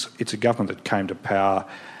it's a government that came to power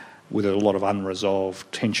with a lot of unresolved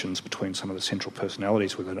tensions between some of the central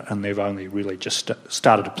personalities with it, and they've only really just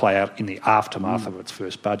started to play out in the aftermath of its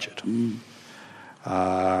first budget.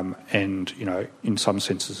 And, in some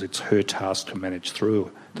senses, it's her task to manage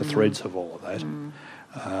through the threads of all of that,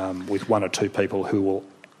 with one or two people who will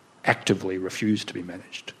actively refuse to be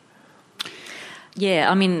managed.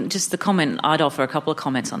 Yeah, just the comment, I'd offer a couple of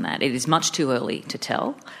comments on that. It is much too early to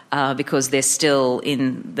tell because they're still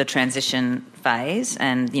in the transition phase,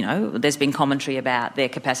 and, there's been commentary about their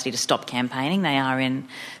capacity to stop campaigning. They are in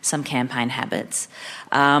some campaign habits.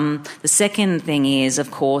 The second thing is,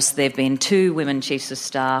 of course, there have been 2 women chiefs of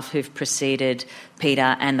staff who've preceded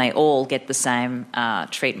Peter, and they all get the same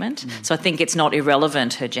treatment. So I think it's not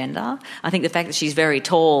irrelevant, her gender. I think the fact that she's very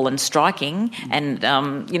tall and striking, and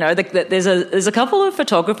there's a couple of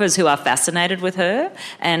photographers who are fascinated with her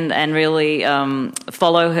and really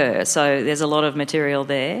follow her. So there's a lot of material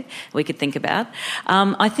there we could think about. about.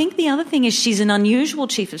 I think the other thing is she's an unusual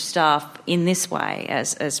Chief of Staff in this way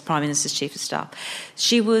as Prime Minister's Chief of Staff.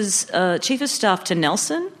 She was Chief of Staff to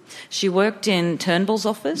Nelson. She worked in Turnbull's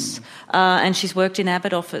office and she's worked in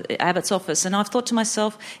Abbott's office. And I've thought to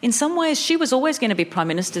myself, in some ways, she was always going to be Prime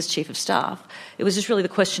Minister's Chief of Staff. It was just really the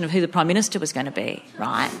question of who the Prime Minister was going to be,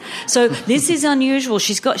 right? So this is unusual.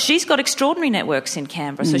 She's got extraordinary networks in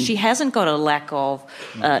Canberra, so she hasn't got a lack of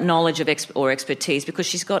knowledge or expertise because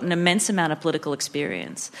she's got an immense amount of political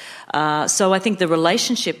experience. So I think the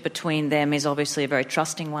relationship between them is obviously a very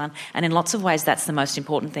trusting one, and in lots of ways that's the most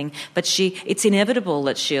important thing. But it's inevitable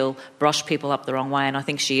that she'll brush people up the wrong way, and I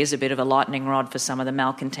think she is a bit of a lightning rod for some of the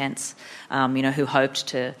malcontents, who hoped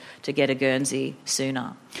to get a Guernsey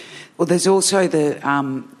sooner. Well, there's also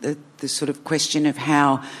the sort of question of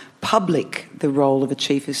how public the role of a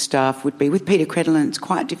Chief of Staff would be. With Peter Credlin, it's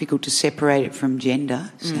quite difficult to separate it from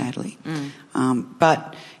gender, sadly.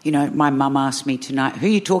 But, my mum asked me tonight, who are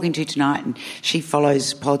you talking to tonight? And she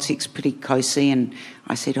follows politics pretty closely. And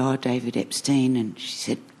I said, David Epstein. And she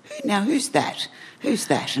said, now who's that? Who's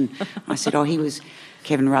that? And I said, he was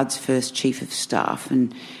Kevin Rudd's first Chief of Staff.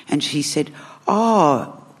 And she said,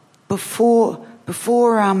 before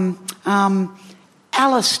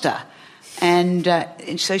Alistair. And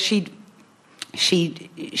so she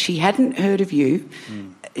hadn't heard of you.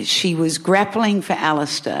 She was grappling for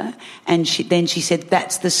Alistair, and then she said,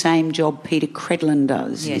 that's the same job Peter Credlin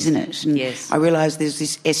does, yes. Isn't it? And yes. I realised there's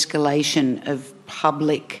this escalation of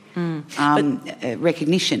public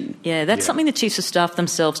recognition. Yeah, that's something the Chiefs of Staff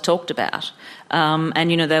themselves talked about. And,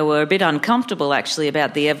 they were a bit uncomfortable, actually,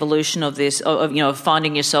 about the evolution of this, of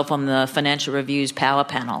finding yourself on the Financial Review's power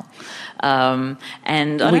panel. And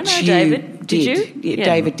I don't know, David, did you? Yeah.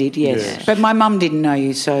 David did, yes. But my mum didn't know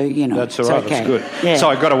you, so, That's all right, okay. That's good. Yeah. So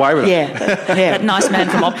I got away with it. Yeah. That nice man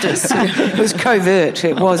from Optus. It was covert.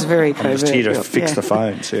 It was very covert. I'm just here to fix the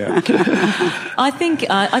phones, I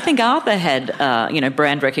think Arthur had,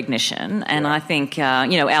 brand recognition, and I think,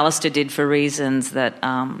 Alistair did for reasons that,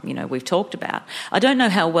 we've talked about. I don't know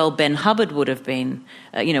how well Ben Hubbard would have been,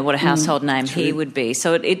 what a household name he would be.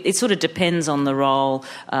 So it sort of depends on the role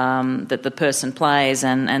that the person plays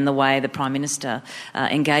and the way the Prime Minister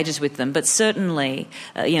engages with them. But certainly,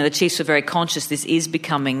 the Chiefs were very conscious this is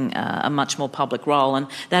becoming a much more public role, and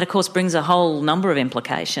that, of course, brings a whole number of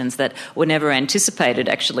implications that were never anticipated,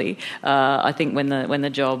 actually, I think, when the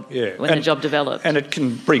job developed. And it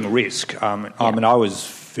can bring risk. I mean, I was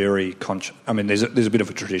very conscious. I mean, there's a bit of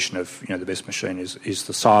a tradition of, the best machine is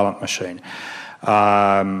the silent machine.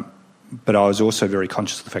 But I was also very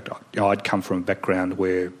conscious of the fact I'd come from a background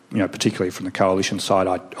where, particularly from the coalition side,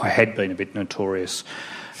 I had been a bit notorious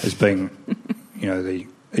as being, the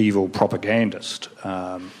evil propagandist,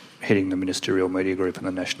 heading the Ministerial Media Group and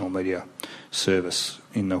the National Media Service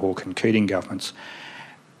in the Hawke and Keating governments.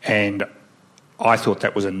 And I thought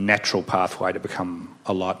that was a natural pathway to become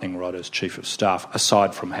a lightning rod as Chief of Staff,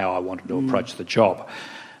 aside from how I wanted to approach the job.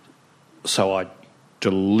 So I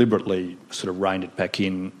deliberately sort of reined back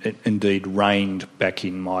in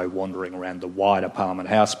my wandering around the wider Parliament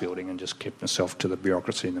House building and just kept myself to the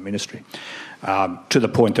bureaucracy in the ministry, to the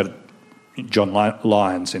point that John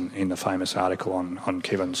Lyons, in the famous article on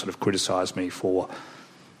Kevin, sort of criticised me for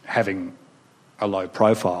having a low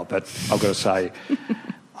profile. But I've got to say,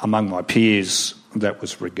 among my peers, that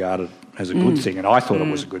was regarded as a good thing, and I thought it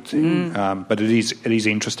was a good thing. But it is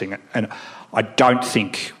interesting, and I don't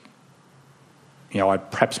think,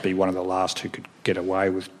 I'd perhaps be one of the last who could get away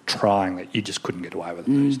with trying that. You just couldn't get away with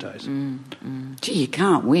it these days. Gee, you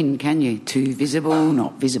can't win, can you? Too visible,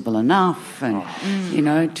 not visible enough, and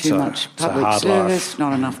too much public service,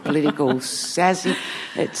 not enough political sassy.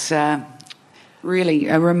 It's really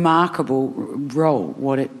a remarkable role,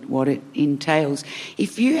 what it entails.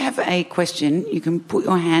 If you have a question, you can put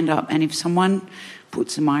your hand up, and if someone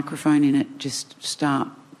puts a microphone in it, just start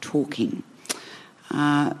talking.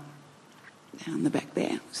 Down the back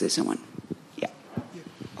there. Is there someone? Yeah.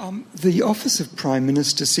 The office of Prime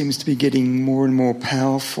Minister seems to be getting more and more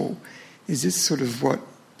powerful. Is this sort of what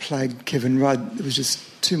plagued Kevin Rudd? There was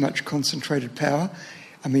just too much concentrated power.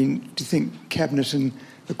 I mean, do you think Cabinet and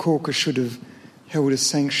the caucus should have held a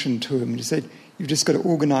sanction to him and said, you've just got to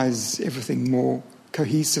organise everything more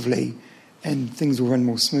cohesively and things will run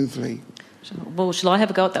more smoothly? Well, shall I have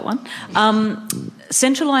a go at that one?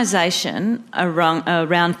 Centralisation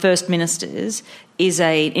around First Ministers is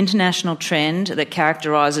an international trend that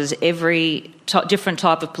characterises every different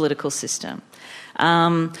type of political system.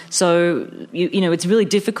 So, it's really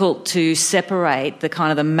difficult to separate the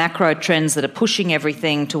kind of the macro trends that are pushing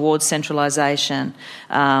everything towards centralisation,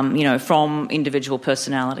 from individual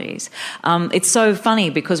personalities. It's so funny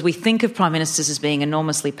because we think of Prime Ministers as being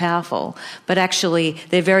enormously powerful, but actually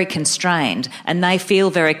they're very constrained, and they feel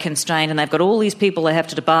very constrained, and they've got all these people they have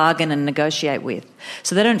to bargain and negotiate with.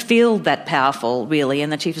 So they don't feel that powerful, really,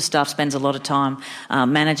 and the Chief of Staff spends a lot of time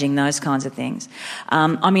managing those kinds of things.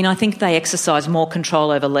 I think they exercise more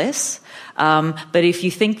control over less. But if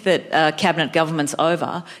you think that cabinet government's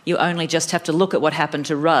over, you only just have to look at what happened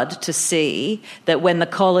to Rudd to see that when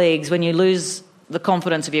you lose the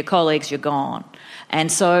confidence of your colleagues, you're gone. And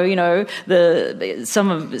so,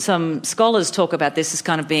 some scholars talk about this as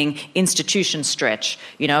kind of being institution stretch.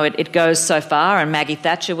 It goes so far, and Maggie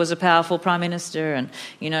Thatcher was a powerful Prime Minister, and,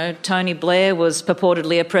 Tony Blair was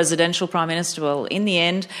purportedly a presidential Prime Minister. Well, in the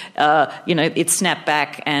end, it snapped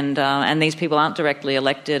back, and these people aren't directly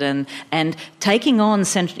elected, and taking on,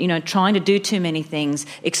 trying to do too many things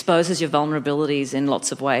exposes your vulnerabilities in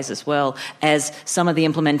lots of ways as well, as some of the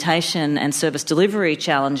implementation and service delivery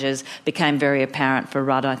challenges became very apparent for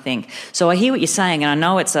Rudd, I think. So I hear what you're saying, and I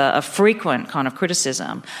know it's a frequent kind of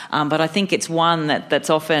criticism, but I think it's one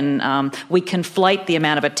that's often we conflate the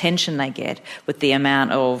amount of attention they get with the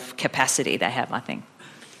amount of capacity they have, I think.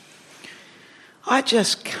 I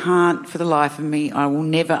just can't, for the life of me, I will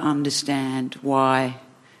never understand why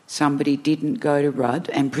somebody didn't go to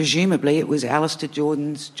Rudd, and presumably it was Alistair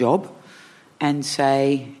Jordan's job, and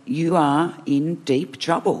say, you are in deep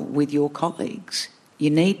trouble with your colleagues. You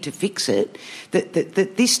need to fix it. That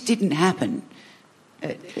this didn't happen,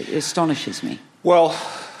 it astonishes me. Well,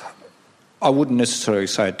 I wouldn't necessarily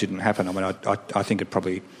say it didn't happen. I think it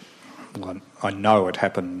probably... Well, I know it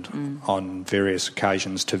happened on various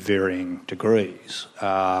occasions to varying degrees.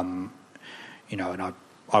 And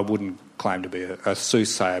I wouldn't claim to be a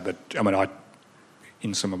soothsayer, but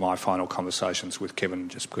in some of my final conversations with Kevin,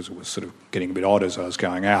 just because it was sort of getting a bit odd as I was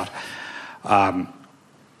going out,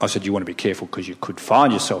 I said, you want to be careful because you could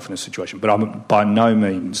find yourself in a situation, but I'm by no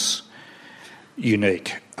means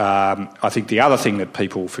unique. I think the other thing that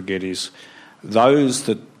people forget is those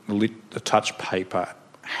that lit the touch paper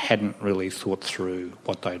hadn't really thought through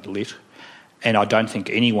what they'd lit, and I don't think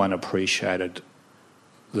anyone appreciated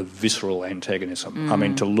the visceral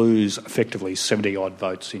antagonism. To lose effectively 70-odd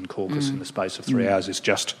votes in caucus in the space of 3 hours is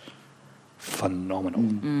just phenomenal.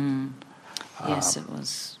 Yes, it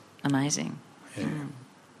was amazing. Yeah.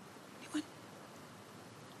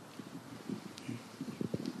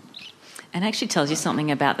 And actually tells you something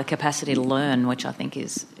about the capacity to learn, which I think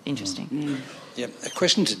is interesting. Yeah, a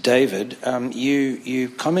question to David. You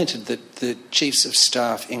commented that the Chiefs of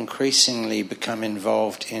Staff increasingly become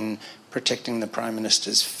involved in protecting the Prime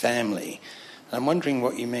Minister's family. I'm wondering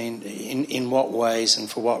what you mean, in what ways and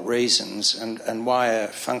for what reasons, and why a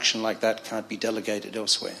function like that can't be delegated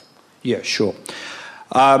elsewhere. Yeah, sure.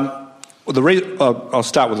 I'll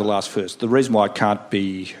start with the last first. The reason why it can't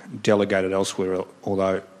be delegated elsewhere,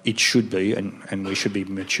 although it should be, and we should be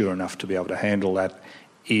mature enough to be able to handle that,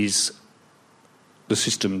 is the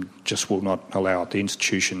system just will not allow it. The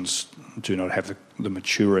institutions do not have the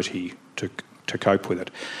maturity to cope with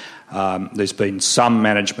it. There's been some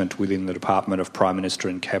management within the Department of Prime Minister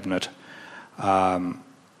and Cabinet of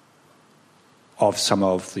some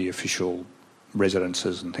of the official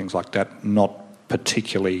residences and things like that, not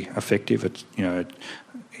particularly effective. It's,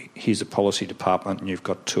 here's a policy department and you've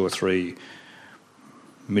got 2 or 3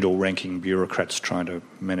 middle-ranking bureaucrats trying to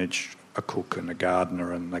manage a cook and a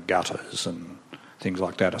gardener and the gutters and things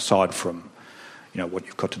like that, aside from, what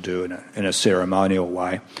you've got to do in a ceremonial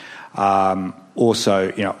way.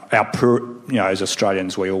 Also, as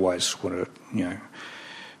Australians, we always want to,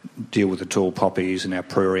 deal with the tall poppies and our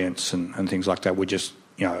prurients and things like that. We just,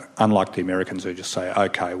 unlike the Americans who just say,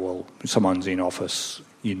 okay, well, someone's in office,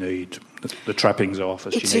 you need the trappings of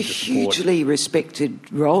office. It's you need a hugely respected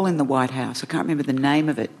role in the White House. I can't remember the name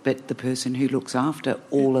of it, but the person who looks after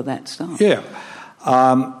all of that stuff. Yeah.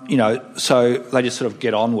 So they just sort of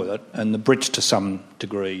get on with it, and the Brits to some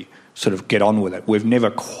degree sort of get on with it. We've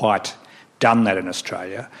never quite done that in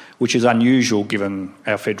Australia, which is unusual given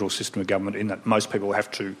our federal system of government in that most people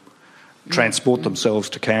have to transport themselves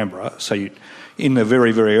to Canberra. So in the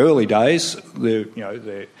very, very early days,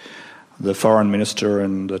 the Foreign Minister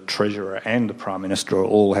and the Treasurer and the Prime Minister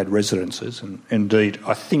all had residences, and indeed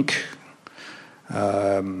I think...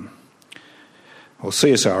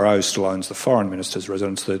 CSIRO still owns the Foreign Minister's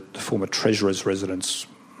residence. The former Treasurer's residence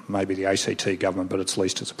may be the ACT government, but it's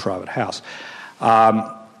leased as a private house.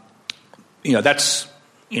 That's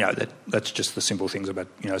that's just the simple things about,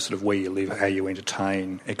 sort of where you live, how you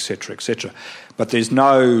entertain, etc., etc. But there's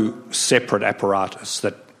no separate apparatus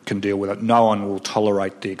that can deal with it. No one will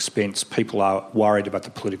tolerate the expense. People are worried about the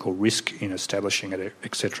political risk in establishing it,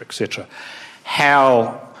 etc., etc.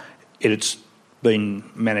 How it's been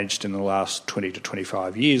managed in the last 20 to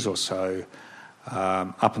 25 years or so,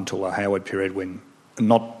 up until the Howard period, when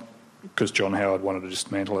not because John Howard wanted to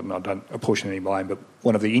dismantle it, and I don't apportion any blame, but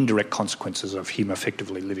one of the indirect consequences of him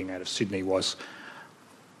effectively living out of Sydney was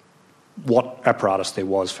what apparatus there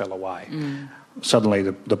was fell away. Suddenly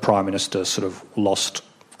the Prime Minister sort of lost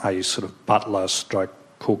a sort of butler stroke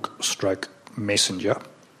cook stroke messenger.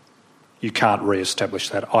 You can't re-establish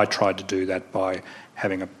that. I tried to do that by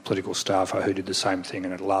having a political staffer who did the same thing,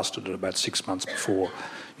 and it lasted about 6 months before,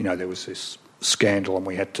 there was this scandal and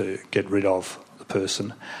we had to get rid of the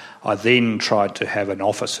person. I then tried to have an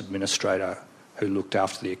office administrator who looked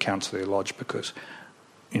after the accounts of their lodge because,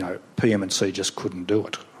 PM&C just couldn't do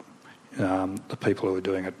it. The people who were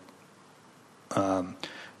doing it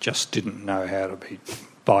just didn't know how to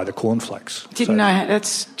buy the cornflakes.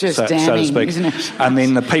 That's just damning, so to speak. Isn't it? And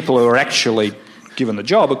then the people who are actually given the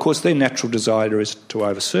job, of course, their natural desire is to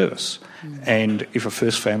overservice. And if a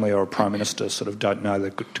First Family or a Prime Minister sort of don't know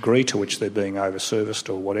the degree to which they're being overserviced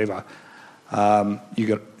or whatever, you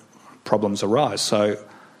got problems arise. So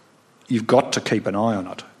you've got to keep an eye on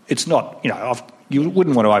it. It's not, you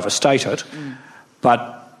wouldn't want to overstate it,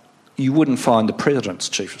 but you wouldn't find the President's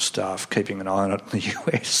Chief of Staff keeping an eye on it in the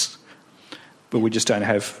US. But we just don't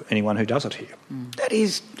have anyone who does it here. That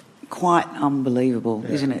is quite unbelievable,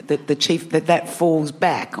 isn't it? That the chief that falls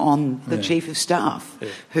back on the Chief of Staff,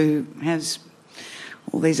 who has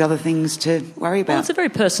all these other things to worry about. Well, it's a very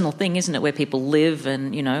personal thing, isn't it, where people live,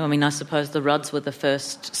 and I suppose the Rudds were the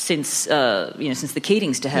first since the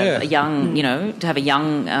Keatings to have a young, to have a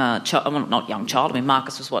young child. Well, not young child. I mean,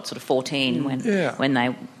 Marcus was sort of 14 when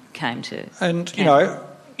they came to. And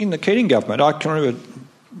in the Keating government, I can remember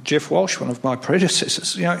Jeff Walsh, one of my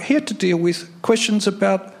predecessors. He had to deal with questions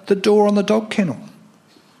about the door on the dog kennel.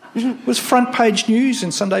 It was front page news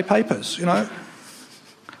in Sunday papers.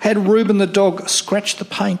 Had Reuben the dog scratched the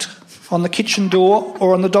paint on the kitchen door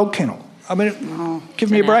or on the dog kennel? I mean, give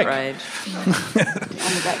me a break. On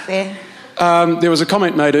the back there. There was a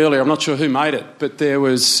comment made earlier, I'm not sure who made it, but there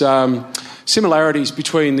was similarities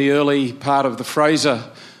between the early part of the Fraser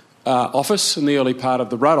office and the early part of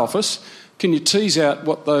the Rudd office. Can you tease out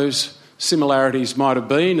what those similarities might have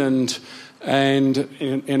been and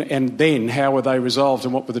then how were they resolved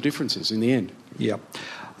and what were the differences in the end? Yeah.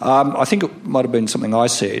 I think it might have been something I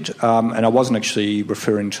said, and I wasn't actually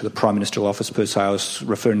referring to the Prime Ministerial Office per se. I was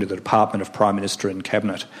referring to the Department of Prime Minister and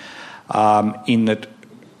Cabinet, in that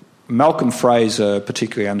Malcolm Fraser,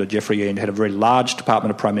 particularly under Geoffrey Eade, had a very large Department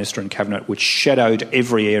of Prime Minister and Cabinet which shadowed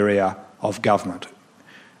every area of government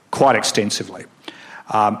quite extensively.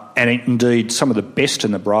 And indeed, some of the best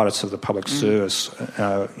and the brightest of the public service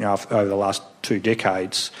over the last 2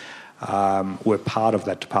 decades were part of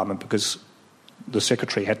that department because the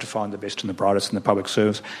Secretary had to find the best and the brightest in the public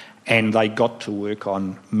service, and they got to work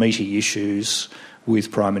on meaty issues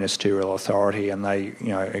with Prime Ministerial authority, and they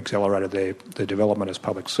accelerated their development as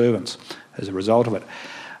public servants as a result of it.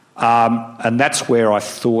 And that's where I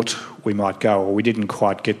thought we might go, or we didn't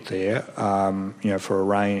quite get there, for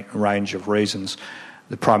a range of reasons.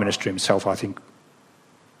 The Prime Minister himself, I think,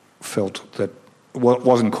 felt that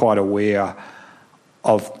wasn't quite aware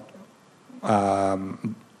of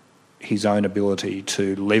his own ability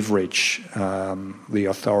to leverage the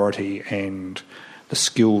authority and the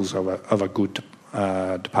skills of a good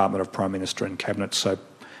Department of Prime Minister and Cabinet. So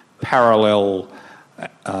parallel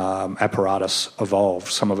apparatus evolved,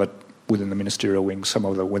 some of it within the ministerial wing, some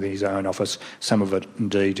of it within his own office, some of it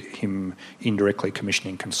indeed him indirectly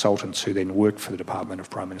commissioning consultants who then worked for the Department of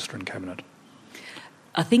Prime Minister and Cabinet.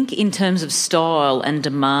 I think in terms of style and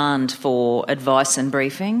demand for advice and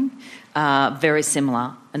briefing, very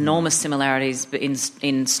similar. Enormous similarities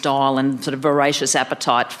in style and sort of voracious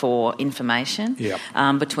appetite for information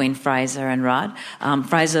between Fraser and Rudd.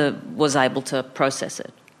 Fraser was able to process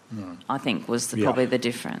it, I think, was probably the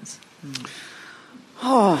difference.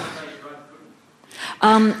 Well,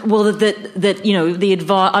 the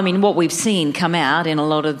advice. I mean, what we've seen come out in a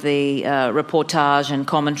lot of the reportage and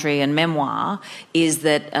commentary and memoir is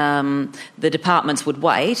that the departments would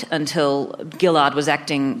wait until Gillard was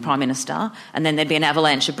acting Prime Minister, and then there'd be an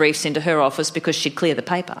avalanche of briefs into her office because she'd clear the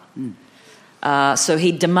paper. So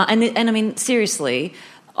he'd demand, and I mean, seriously.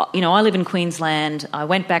 I live in Queensland. I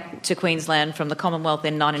went back to Queensland from the Commonwealth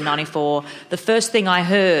in 1994. The first thing I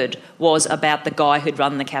heard was about the guy who'd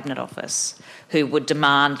run the Cabinet Office, who would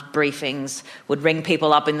demand briefings, would ring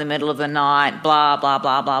people up in the middle of the night, blah, blah,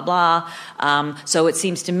 blah, blah, blah. So it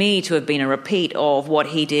seems to me to have been a repeat of what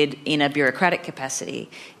he did in a bureaucratic capacity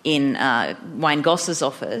in Wayne Goss's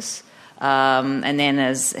office. And then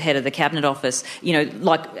as head of the Cabinet Office,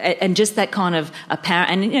 and just that kind of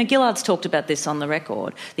apparent, and Gillard's talked about this on the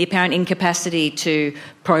record, the apparent incapacity to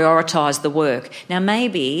prioritise the work. Now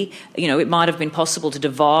maybe, it might have been possible to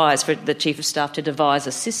devise, for the Chief of Staff to devise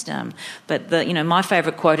a system, but my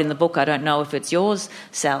favourite quote in the book, I don't know if it's yours,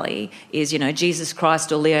 Sally, is, Jesus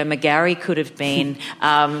Christ or Leo McGarry could have been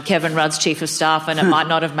Kevin Rudd's Chief of Staff and it might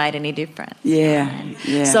not have made any difference.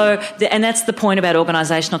 Yeah. So, and that's the point about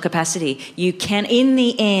organisational capacity. You can, in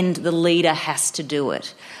the end, the leader has to do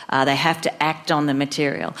it. They have to act on the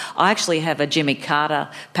material. I actually have a Jimmy Carter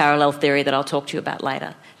parallel theory that I'll talk to you about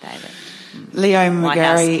later, David. Leo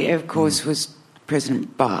McGarry, of course, was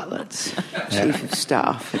President Bartlett's Chief of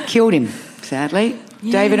Staff. It killed him, sadly.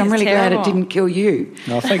 Yeah, David, I'm really terrible. glad it didn't kill you.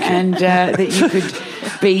 Oh, thank you. And that you could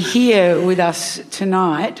be here with us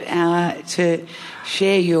tonight to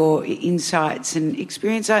share your insights and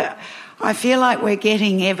experience. I feel like we're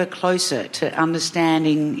getting ever closer to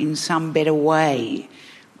understanding in some better way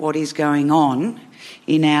what is going on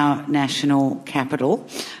in our national capital.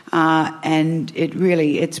 And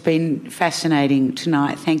it's been fascinating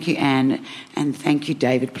tonight. Thank you, Anne, and thank you,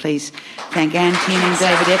 David. Please thank Anne Tien and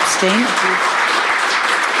David Epstein.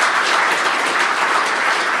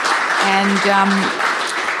 And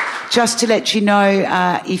just to let you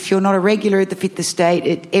know, if you're not a regular at the Fifth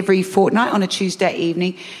Estate, every fortnight on a Tuesday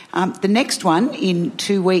evening, the next one in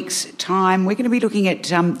 2 weeks' time, we're going to be looking at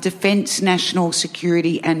defence, national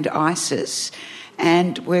security and ISIS.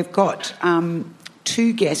 And we've got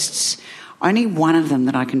 2 guests, only one of them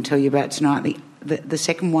that I can tell you about tonight. The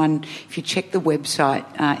second one, if you check the website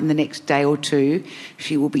in the next day or two,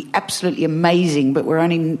 she will be absolutely amazing, but we're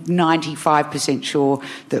only 95% sure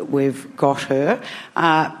that we've got her.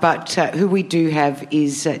 But who we do have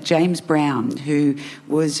is James Brown, who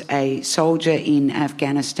was a soldier in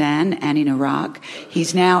Afghanistan and in Iraq.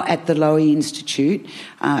 He's now at the Lowy Institute.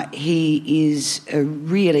 He is a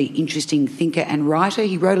really interesting thinker and writer.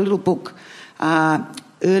 He wrote a little book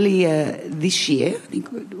earlier this year, I think,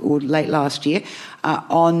 or late last year,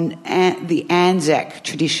 on the Anzac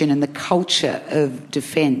tradition and the culture of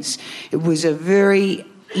defence. It was a very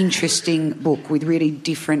interesting book with really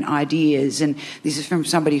different ideas, and this is from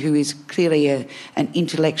somebody who is clearly an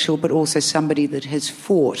intellectual but also somebody that has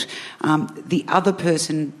fought. The other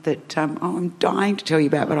person that I'm dying to tell you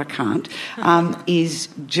about but I can't is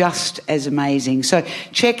just as amazing. So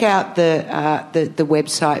check out the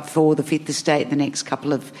website for the Fifth Estate the next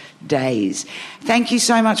couple of days. Thank you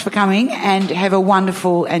so much for coming and have a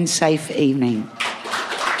wonderful and safe evening.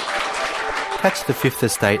 Catch the Fifth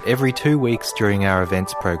Estate every 2 weeks during our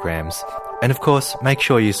events programs. And of course, make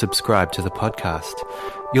sure you subscribe to the podcast.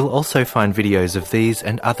 You'll also find videos of these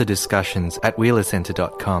and other discussions at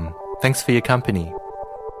wheelercentre.com. Thanks for your company.